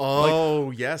 what? Oh,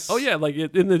 yes. Oh, yeah. Like,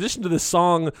 in addition to this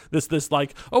song, this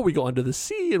like, oh, we go under the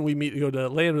sea and we go to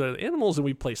land with animals and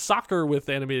we play soccer with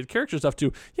animated character stuff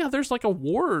too. Yeah, there's like a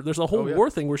war. There's a whole war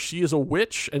thing where she is a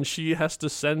witch and she has to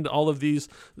send all of this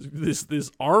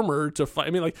armor to fight.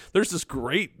 I mean, like, there's this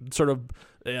great sort of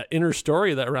inner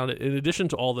story that around it, in addition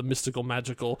to all the mystical,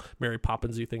 magical Mary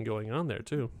Poppins-y thing going on there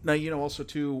too. Now, also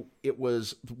too,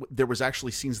 there was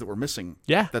actually scenes that were missing.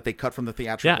 Yeah, that they cut from the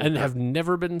theatrical. Yeah, and have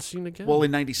never been seen again. Well,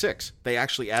 in '96, they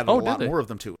actually added a lot more of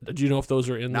them too. Do you know if those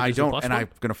are in? No, the I Disney don't, Plus and one? I'm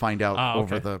going to find out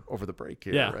over the break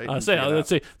here. Yeah, right? let's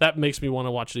say that makes me want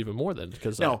to watch it even more then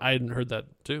because I hadn't heard that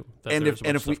too. And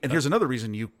here's another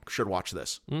reason you should watch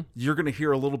this. You're going to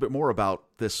hear a little bit more about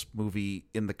this movie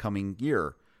in the coming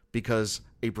year, because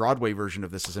a Broadway version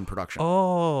of this is in production.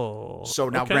 Oh. So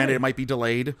now, granted, it might be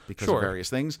delayed because of various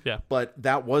things. Yeah. But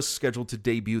that was scheduled to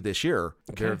debut this year.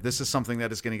 Okay. This is something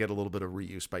that is going to get a little bit of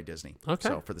reuse by Disney. Okay.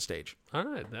 So for the stage. All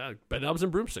right. Bedknobs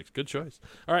and Broomsticks. Good choice.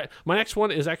 All right. My next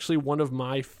one is actually one of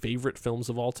my favorite films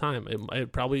of all time.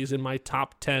 It probably is in my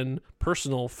top 10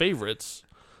 personal favorites.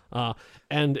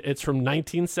 And it's from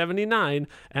 1979,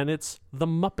 and it's The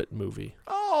Muppet Movie.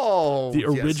 Oh, the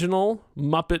original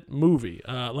Muppet movie.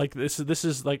 Like this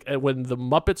is like when the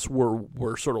Muppets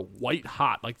were sort of white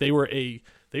hot. Like they were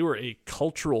a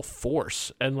cultural force,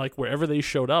 and like wherever they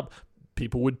showed up,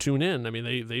 people would tune in. I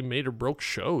mean, they made or broke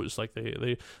shows. Like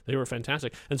they were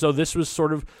fantastic. And so this was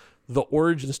sort of the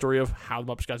origin story of how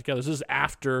the Muppets got together. This is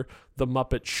after the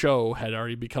Muppet Show had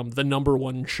already become the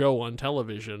 #1 show on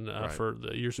television for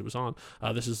the years it was on.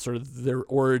 This is sort of their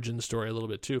origin story a little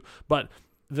bit too. But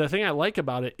the thing I like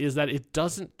about it is that it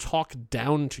doesn't talk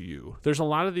down to you. There's a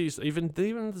lot of these, even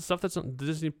the stuff that's on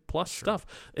Disney Plus stuff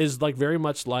is like very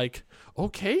much like,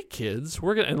 okay, kids,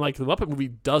 we're gonna, and like the Muppet movie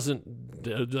doesn't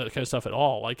do that kind of stuff at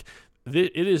all. Like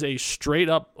it is a straight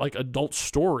up like adult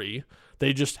story.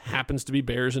 They just happens to be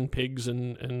bears and pigs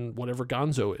and whatever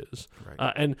Gonzo is.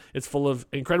 Right. And it's full of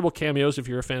incredible cameos. If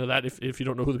you're a fan of that, if you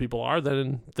don't know who the people are,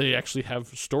 then they actually have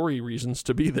story reasons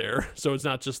to be there. So it's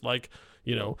not just like,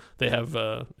 they have,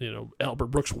 Albert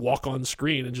Brooks walk on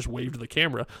screen and just wave to the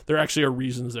camera. There actually are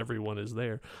reasons everyone is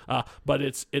there. But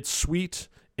it's sweet.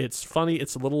 It's funny.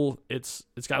 It's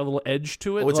got a little edge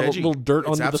to it. Oh, it's a edgy. little dirt It's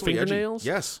under the absolutely fingernails.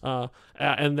 Edgy. Yes.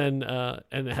 And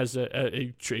it has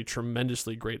a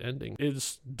tremendously great ending.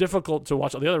 It's difficult to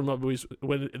watch all the other Muppet movies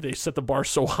when they set the bar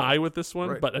so high with this one.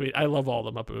 Right. But I mean, I love all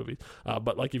the Muppet movies.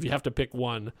 But like, if you have to pick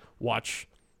one, watch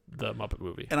the Muppet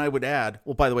movie. And I would add,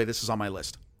 well, by the way, this is on my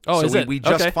list. Oh, so is it? We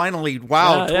just finally,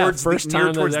 towards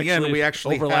the end, we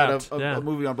actually had a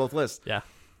movie on both lists. Yeah.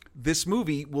 This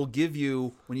movie will give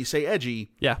you, when you say edgy,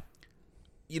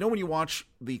 when you watch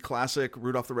the classic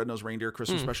Rudolph the Red-Nosed Reindeer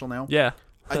Christmas special now? Yeah.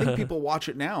 I think people watch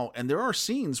it now, and there are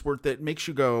scenes that makes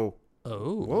you go,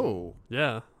 oh, whoa.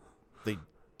 Yeah. They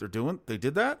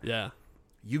did that? Yeah.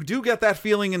 You do get that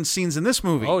feeling in scenes in this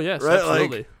movie. Oh, yes, right?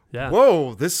 absolutely. Like, yeah.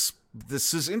 Whoa, this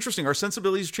this is interesting. Our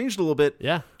sensibilities changed a little bit.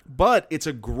 Yeah. But it's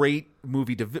a great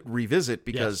movie to revisit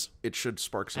because it should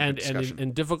spark some And discussion.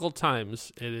 in difficult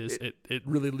times, it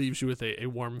really leaves you with a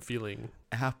warm feeling.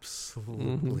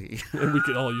 Absolutely. And we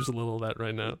could all use a little of that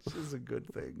right now. This is a good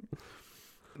thing.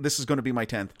 This is going to be my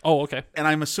 10th. Oh, okay. And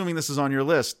I'm assuming this is on your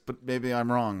list, but maybe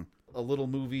I'm wrong. A little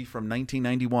movie from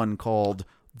 1991 called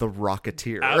The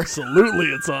Rocketeer. Absolutely,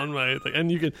 it's on my thing. And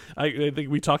you can, I think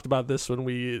we talked about this when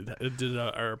we did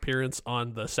our appearance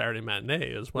on the Saturday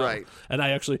Matinee as well. Right. And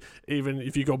I actually, even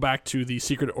if you go back to the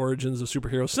Secret Origins of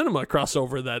Superhero Cinema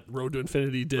crossover that Road to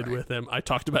Infinity did with them, I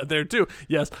talked about it there too.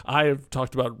 Yes, I have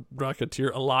talked about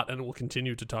Rocketeer a lot and will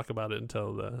continue to talk about it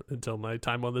until my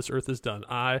time on this earth is done.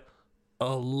 I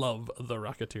love The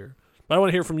Rocketeer. But I want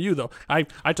to hear from you though. I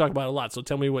talk about it a lot, so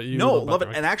tell me what you love it.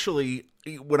 And actually,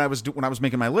 when I was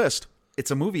making my list, it's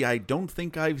a movie I don't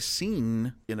think I've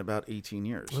seen in about 18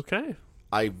 years. Okay.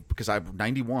 Because I'm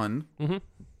 91,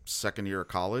 second year of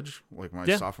college, like my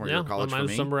sophomore year of college for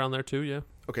me. Somewhere around there too. Yeah.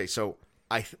 Okay, so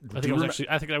I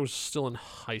think I was still in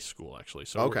high school actually.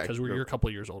 So okay, because you're a couple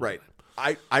of years older. Right.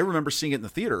 I remember seeing it in the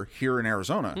theater here in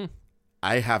Arizona.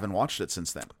 I haven't watched it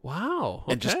since then. Wow.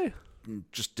 Okay. And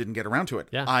just didn't get around to it.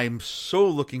 Yeah. I'm so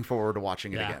looking forward to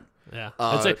watching it again. Yeah.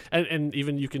 And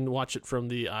even you can watch it from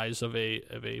the eyes of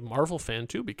a Marvel fan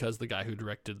too, because the guy who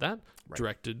directed that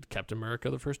directed Captain America: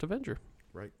 The First Avenger.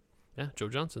 Right. Yeah, Joe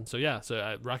Johnson. So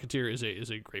Rocketeer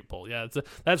is a great pull. Yeah,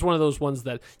 that's one of those ones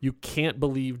that you can't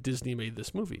believe Disney made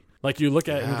this movie. Like you look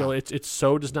at it and go, it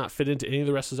so does not fit into any of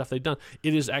the rest of the stuff they've done.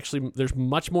 It is actually, there's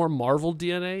much more Marvel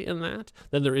DNA in that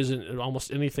than there is in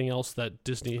almost anything else that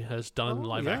Disney has done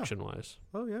live action wise.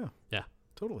 Oh yeah. Yeah.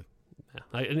 Totally.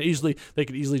 Yeah. And they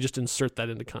could easily just insert that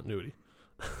into continuity.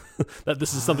 That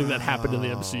this is something that happened in the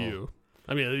MCU.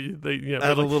 I mean,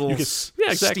 add a little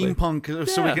exactly. steampunk,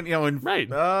 so we can,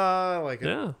 right. I like it.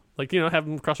 Yeah, like have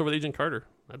them cross over with Agent Carter.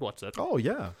 I'd watch that. Oh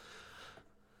yeah.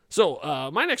 So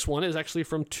my next one is actually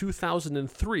from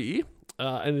 2003,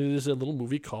 and it is a little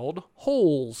movie called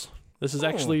Holes. This is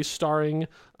actually starring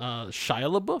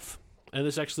Shia LaBeouf. And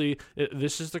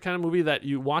this is the kind of movie that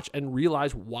you watch and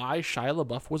realize why Shia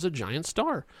LaBeouf was a giant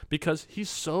star, because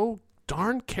he's so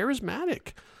darn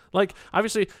charismatic. Like,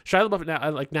 obviously, Shia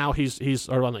LaBeouf now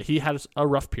he had a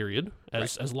rough period,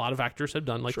 as a lot of actors have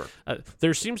done. Like,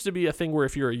 there seems to be a thing where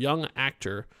if you're a young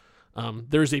actor,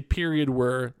 there's a period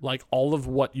where like all of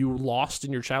what you lost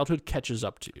in your childhood catches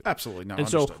up to you. Absolutely, no. And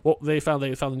understood. so what they found the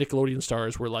Nickelodeon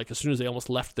stars were like, as soon as they almost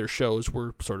left their shows,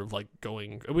 were sort of like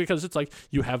going, because it's like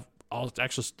you have all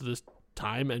access to this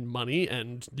time and money,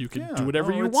 and you can do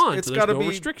whatever you want. It's got to be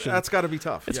restriction. That's got to be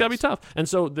tough. It's got to be tough. And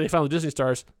so they found the Disney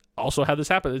stars also had this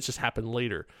happen. It's just happened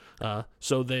later.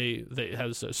 So they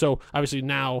had this, so obviously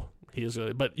now he is,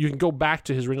 but you can go back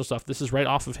to his original stuff. This is right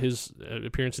off of his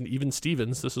appearance in Even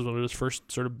Stevens. This is one of his first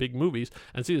sort of big movies,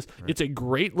 and see this. Right. It's a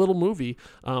great little movie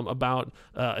about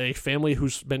a family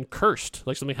who's been cursed,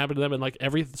 like something happened to them, and like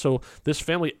so this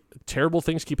family, terrible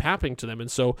things keep happening to them, and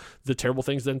so the terrible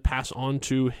things then pass on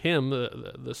to him,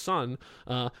 the son,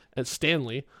 and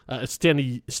Stanley. It's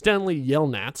Stanley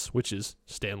Yelnats, which is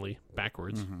Stanley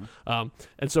backwards,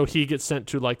 and so he gets sent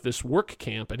to like this work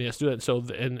camp, and he has to do that. And so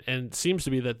and it seems to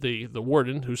be that the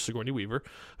warden, who's Sigourney Weaver,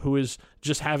 who is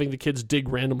just having the kids dig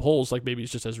random holes, like maybe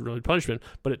it's just as a really punishment,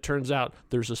 but it turns out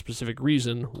there's a specific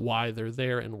reason why they're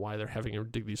there and why they're having to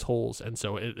dig these holes, and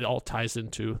so it all ties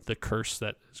into the curse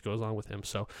that goes on with him.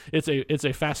 So it's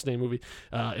a fascinating movie.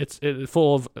 It's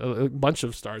full of a bunch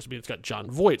of stars. I mean, it's got Jon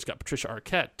Voight, it's got Patricia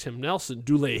Arquette, Tim Nelson,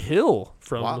 Dule Hill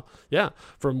from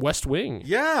West Wing,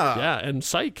 and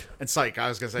Psych. I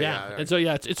was gonna say, And so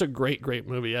it's a great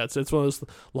movie. Yeah, it's one of those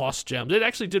lost gems. It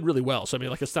actually did really well. So I mean,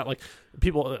 like, it's not like a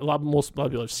lot of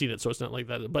people have seen it, so it's not like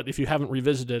that. But if you haven't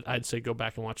revisited it, I'd say go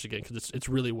back and watch it again, because it's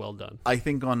really well done. I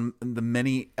think on the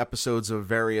many episodes of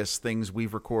various things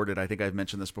we've recorded, I think I've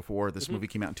mentioned this before. This movie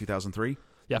came out in 2003.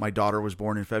 Yeah. My daughter was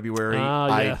born in February.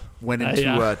 I went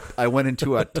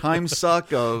into a time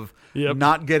suck of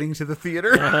not getting to the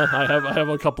theater. I have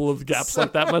a couple of gaps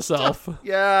like that myself.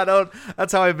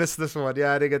 That's how I missed this one.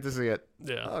 Yeah, I didn't get to see it.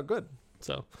 Yeah. Oh, good.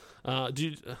 So,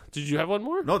 did you have one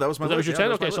more? No, that was my list. That was your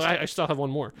 10? Okay, so I still have one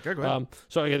more. Okay, go ahead.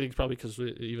 So I think probably because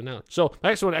we even out. So my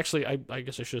next one, actually, I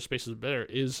guess I should have spaced it better,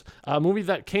 is a movie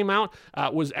that came out,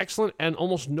 was excellent, and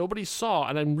almost nobody saw,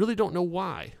 and I really don't know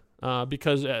why.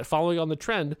 because following on the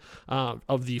trend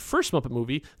of the first Muppet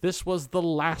movie, this was the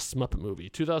last Muppet movie,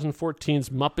 2014's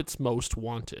Muppets Most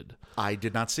Wanted. I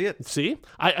did not see it. See,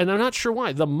 and I'm not sure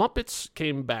why. The Muppets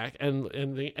came back, and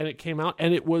it came out,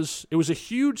 and it was a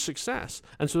huge success.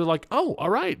 And so they're like, oh, all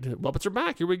right, Muppets are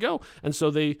back. Here we go. And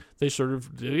so they sort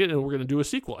of did it, and we're going to do a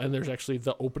sequel. And there's actually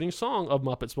the opening song of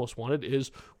Muppets Most Wanted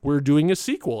is "We're Doing a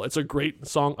Sequel." It's a great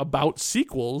song about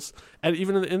sequels. And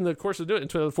even in the course of doing it in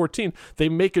 2014, they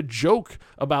make a joke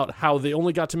about how they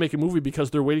only got to make a movie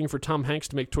because they're waiting for Tom Hanks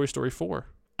to make Toy Story 4.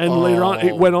 And later on,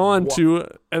 it went on to,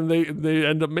 and they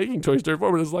end up making Toy Story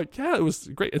 4. But it's like, yeah, it was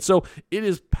great. And so it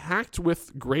is packed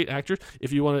with great actors.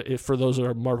 If you want to, for those that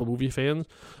are Marvel movie fans,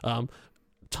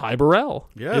 Ty Burrell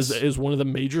is one of the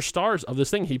major stars of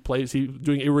this thing. He's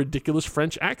doing a ridiculous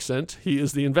French accent. He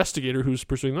is the investigator who's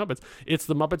pursuing the Muppets. It's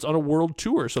the Muppets on a world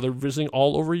tour, so they're visiting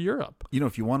all over Europe. You know,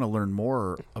 if you want to learn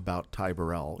more about Ty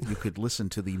Burrell, you could listen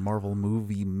to the Marvel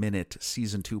Movie Minute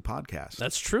Season 2 podcast.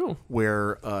 That's true.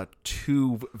 Where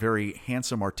two very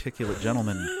handsome, articulate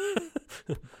gentlemen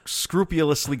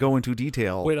scrupulously go into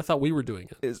detail. Wait, I thought we were doing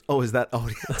it. Is that? Oh,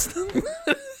 yes.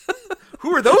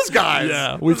 Who are those guys?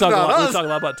 Yeah, we talk a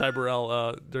lot about Ty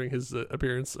Burrell during his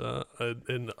appearance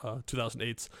in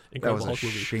 2008's Incredible Hulk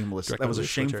movie. That was a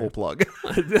shameful plug.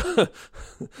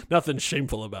 Nothing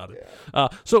shameful about it. Yeah.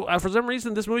 So for some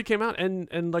reason, this movie came out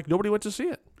and like nobody went to see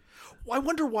it. Well, I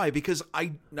wonder why. Because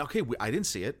I didn't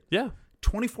see it. Yeah.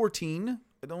 2014.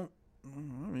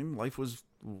 Life was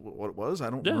what it was.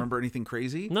 I don't remember anything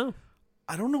crazy. No.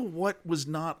 I don't know what was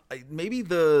not. Maybe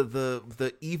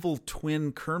the evil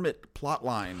twin Kermit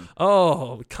plotline.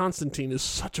 Oh, Constantine is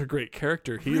such a great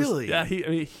character.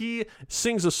 Really? He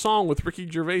sings a song with Ricky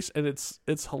Gervais, and it's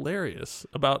hilarious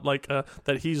about like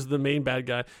that he's the main bad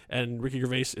guy, and Ricky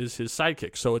Gervais is his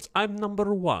sidekick. So it's I'm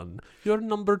number 1, you're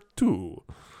number 2.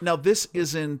 Now this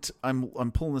isn't.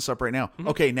 I'm pulling this up right now. Mm-hmm.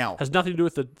 Okay, now has nothing to do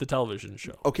with the television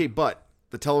show. Okay, but.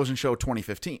 The television show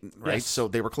 2015, right? Yes. So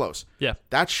they were close. Yeah.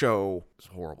 That show is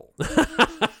horrible.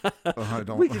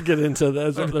 We could get into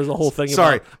that. There's a whole thing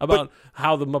about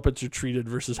how the Muppets are treated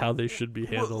versus how they should be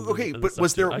handled. Well, okay, and but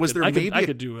was there maybe I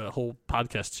could do a whole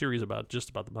podcast series about the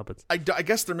Muppets. I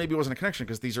guess there maybe wasn't a connection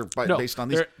because these are based on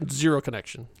these. There's zero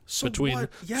connection between the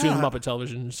Muppet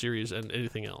television series and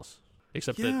anything else.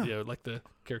 Except that, like the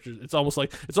characters, it's almost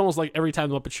like every time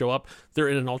the Muppets show up, they're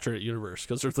in an alternate universe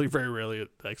because there's like very rarely it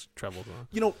travels on.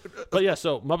 But yeah,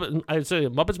 so I'd say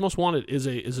Muppets Most Wanted is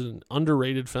an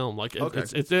underrated film. Like I don't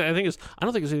think there's anything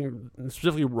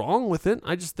specifically wrong with it.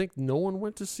 I just think no one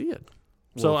went to see it.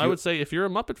 So I would say if you're a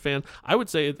Muppet fan, I would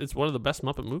say it's one of the best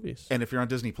Muppet movies. And if you're on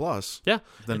Disney Plus, then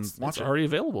watch it. Already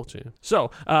available to you.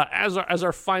 So as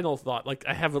our final thought, like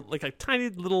I have a tiny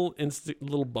little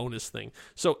bonus thing.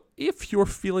 So if you're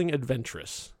feeling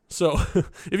adventurous. So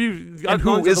if you and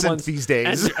who isn't these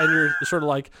days, and you're sort of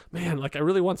like, man, like I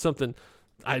really want something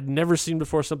I'd never seen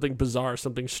before, something bizarre,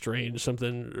 something strange,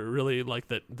 something really like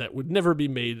that would never be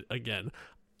made again.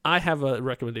 I have a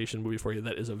recommendation movie for you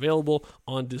that is available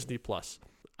on Disney Plus.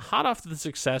 Hot off the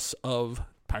success of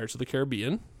Pirates of the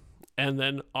Caribbean, and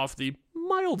then off the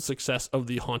mild success of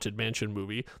the Haunted Mansion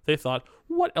movie, they thought,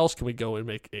 what else can we go and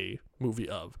make a movie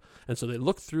of? And so they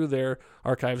looked through their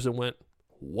archives and went,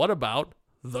 what about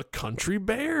the Country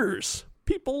Bears?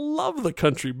 People love the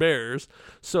Country Bears.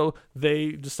 So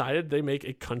they decided they make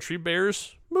a Country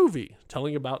Bears movie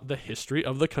telling about the history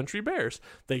of the Country Bears.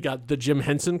 They got the Jim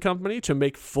Henson Company to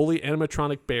make fully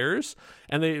animatronic bears,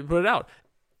 and they put it out.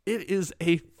 It is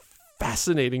a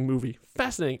fascinating movie.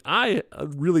 Fascinating. I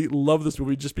really love this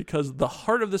movie just because the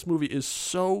heart of this movie is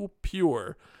so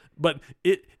pure, but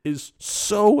it is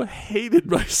so hated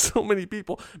by so many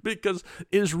people because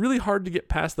it is really hard to get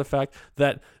past the fact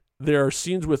that there are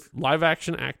scenes with live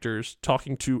action actors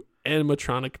talking to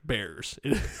animatronic bears.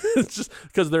 It's just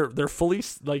because they're fully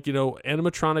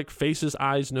animatronic faces,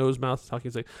 eyes, nose, mouth,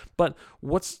 talking thing. But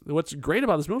what's great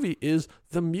about this movie is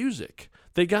the music.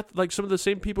 They got like some of the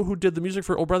same people who did the music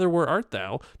for Oh Brother Where Art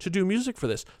Thou to do music for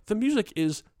this. The music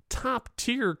is top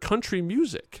tier country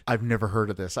music. I've never heard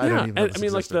of this. I don't even know this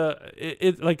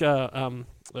existed.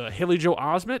 Haley Joel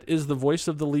Osment is the voice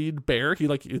of the lead bear. He's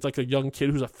like a young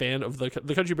kid who's a fan of the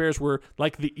Country Bears. Were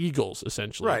like the Eagles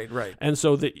essentially, right. And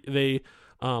so they've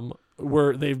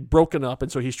broken up,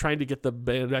 and so he's trying to get the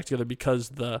band back together because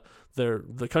the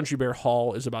Country Bear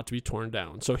Hall is about to be torn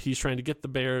down. So he's trying to get the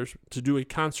Bears to do a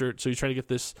concert. So he's trying to get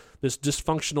this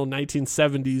dysfunctional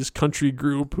 1970s country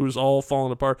group who's all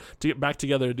falling apart to get back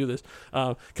together to do this.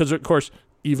 Because of course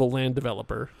evil land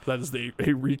developer. That is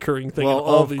a recurring thing Well, in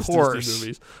all of these course. Disney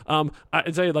movies.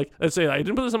 I'd say I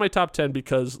didn't put this in my top 10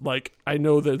 because I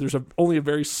know that there's only a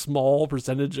very small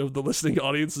percentage of the listening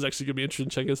audience is actually going to be interested in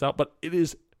checking this out, but it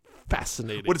is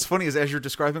fascinating. What's funny is as you're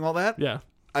describing all that, Yeah.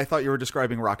 I thought you were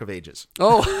describing Rock of Ages.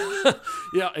 Oh,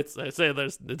 yeah.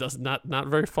 It does not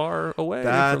very far away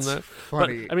That's from that.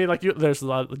 funny. But I mean, there's a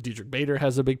lot. Diedrich Bader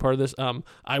has a big part of this.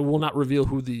 I will not reveal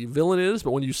who the villain is,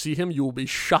 but when you see him, you will be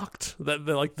shocked that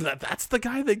they're like that's the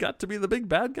guy they got to be the big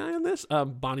bad guy in this.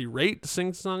 Bonnie Raitt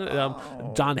sings the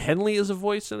song. Don Henley is a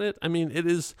voice in it. I mean, it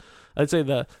is. I'd say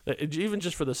even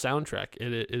just for the soundtrack,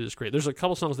 it is great. There's a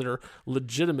couple songs that are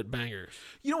legitimate bangers.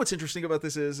 You know what's interesting about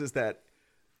this is that,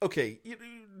 okay,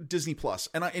 Disney Plus,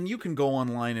 and you can go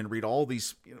online and read all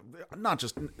these. Not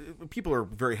just people are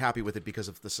very happy with it because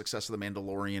of the success of The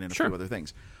Mandalorian and a few other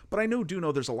things. But I do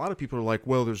know there's a lot of people who are like,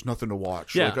 well, there's nothing to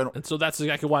watch. Yeah, and so that's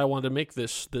exactly why I wanted to make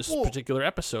this particular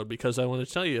episode, because I want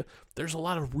to tell you there's a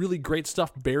lot of really great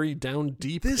stuff buried down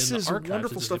deep in the archives wonderful of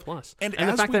Disney stuff. Plus. And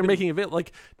the fact they're making it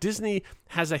like Disney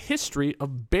has a history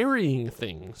of burying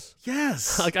things.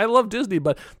 Yes. Like, I love Disney,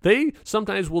 but they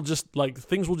sometimes will just,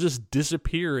 things will just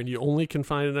disappear and you only can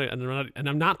find it. And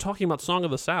I'm not talking about Song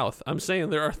of the South. I'm saying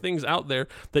there are things out there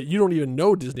that you don't even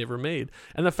know Disney ever made.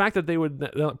 And the fact that they would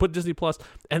put Disney Plus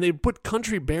and they put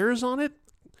Country Bears on it,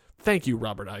 thank you,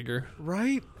 Robert Iger.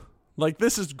 Right?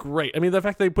 This is great. I mean, the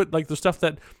fact they put the stuff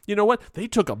that, you know what? They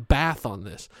took a bath on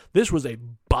this. This was a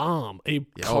bomb,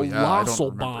 colossal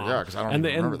bomb. Yeah, because I don't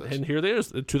even remember this. And here it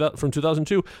is, from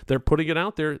 2002. They're putting it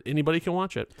out there. Anybody can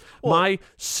watch it. My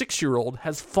 6-year-old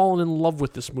has fallen in love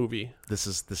with this movie.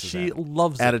 She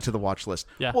loves it. Added to the watch list.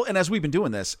 Yeah. Well, and as we've been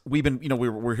doing this,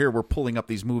 we're here, we're pulling up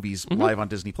these movies live on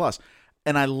Disney Plus.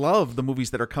 And I love the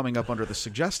movies that are coming up under the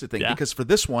suggested thing because for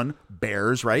this one,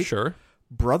 Bears, right? Sure.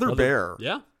 Brother Bear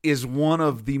is one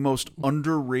of the most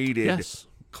underrated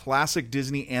classic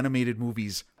Disney animated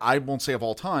movies, I won't say of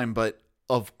all time, but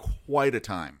of quite a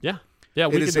time. Yeah. Yeah,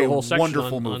 we could do a whole section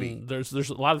wonderful movie. There's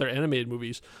a lot of their animated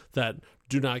movies that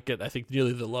do not get, I think,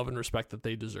 nearly the love and respect that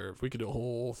they deserve. We could do a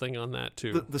whole thing on that,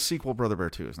 too. The sequel, Brother Bear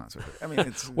 2, is not so good. I mean,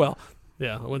 it's... well...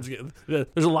 Yeah, once again, there's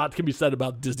a lot can be said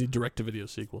about Disney direct-to-video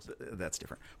sequels. That's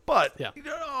different. But,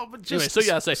 but just...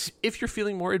 Anyway, so if you're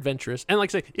feeling more adventurous, and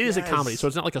it is a comedy, so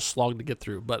it's not like a slog to get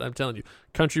through, but I'm telling you,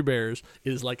 Country Bears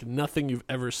is like nothing you've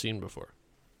ever seen before.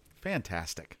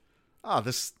 Fantastic.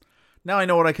 Now I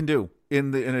know what I can do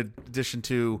in addition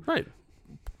to... Right.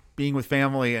 Being with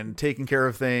family and taking care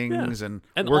of things and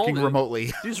working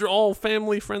remotely. These are all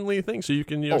family-friendly things, so you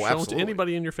can show them to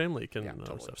anybody in your family.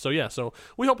 Stuff. So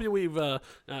we hope we've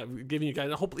given you guys.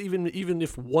 I hope even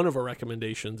if one of our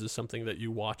recommendations is something that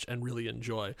you watch and really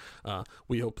enjoy,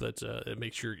 we hope that it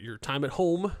makes your time at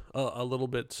home a little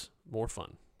bit more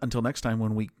fun. Until next time,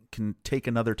 when we can take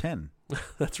another 10.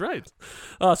 That's right.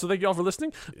 So thank you all for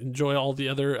listening. Enjoy all the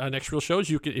other Next Reel shows.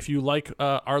 You can, if you like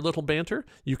our little banter,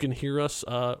 you can hear us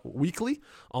weekly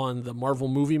on the Marvel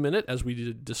Movie Minute as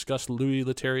we discuss Louis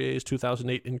Leterrier's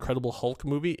 2008 Incredible Hulk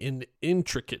movie in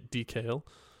intricate detail.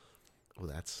 Oh,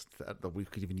 we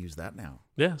could even use that now.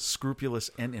 Yeah. Scrupulous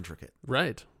and intricate.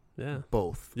 Right. Yeah.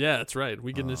 Both. Yeah, that's right.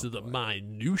 We get into the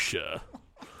minutia.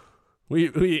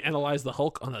 We analyze the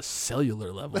Hulk on a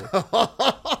cellular level.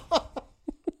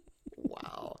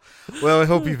 Wow. Well, I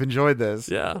hope you've enjoyed this.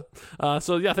 Yeah.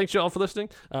 Thanks you all for listening.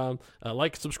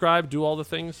 Like, subscribe, do all the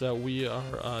things. We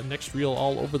are Next Reel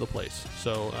all over the place.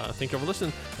 So thank you for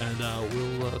listening, and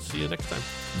we'll see you next time.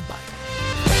 Bye.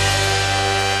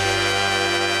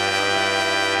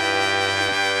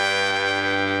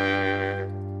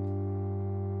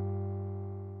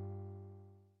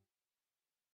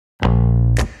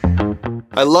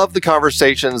 I love the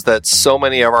conversations that so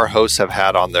many of our hosts have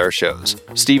had on their shows.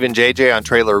 Steve and JJ on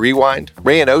Trailer Rewind,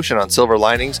 Ray and Ocean on Silver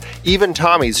Linings, even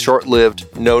Tommy's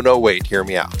short-lived No, Wait, Hear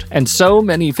Me Out. And so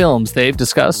many films they've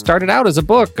discussed started out as a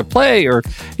book, a play, or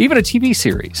even a TV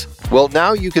series. Well,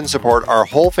 now you can support our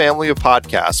whole family of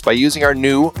podcasts by using our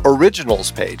new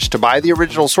Originals page to buy the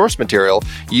original source material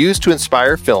used to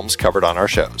inspire films covered on our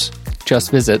shows.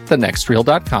 Just visit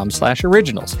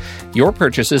thenextreel.com/originals. Your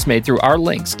purchases made through our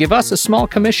links give us a small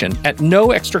commission at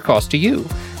no extra cost to you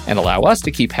and allow us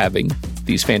to keep having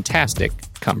these fantastic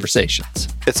conversations.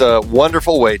 It's a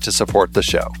wonderful way to support the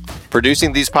show.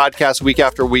 Producing these podcasts week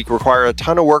after week require a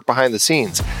ton of work behind the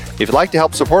scenes. If you'd like to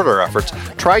help support our efforts,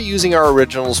 try using our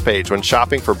Originals page when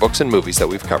shopping for books and movies that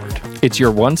we've covered. It's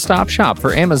your one-stop shop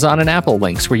for Amazon and Apple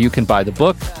links where you can buy the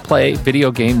book, play,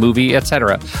 video game, movie,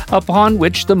 etc., upon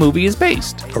which the movie is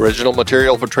based. Original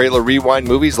material for Trailer Rewind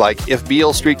movies like If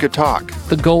Beale Street Could Talk,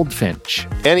 The Goldfinch,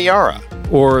 Aniara,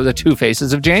 or The Two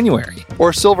Faces of January.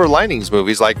 Or Silver Linings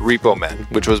movies like Repo Men,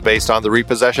 which was based on the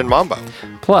Repossession Mambo.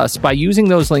 Plus, by using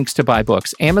those links to buy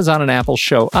books, Amazon and Apple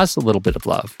show us a little bit of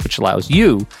love, which allows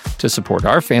you to support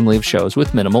our family of shows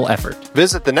with minimal effort.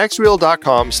 Visit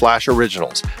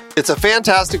thenextreel.com/originals. It's a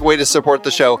fantastic way to support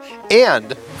the show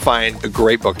and find a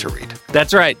great book to read.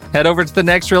 That's right. Head over to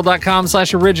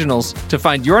thenextreel.com/originals to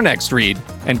find your next read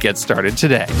and get started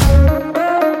today.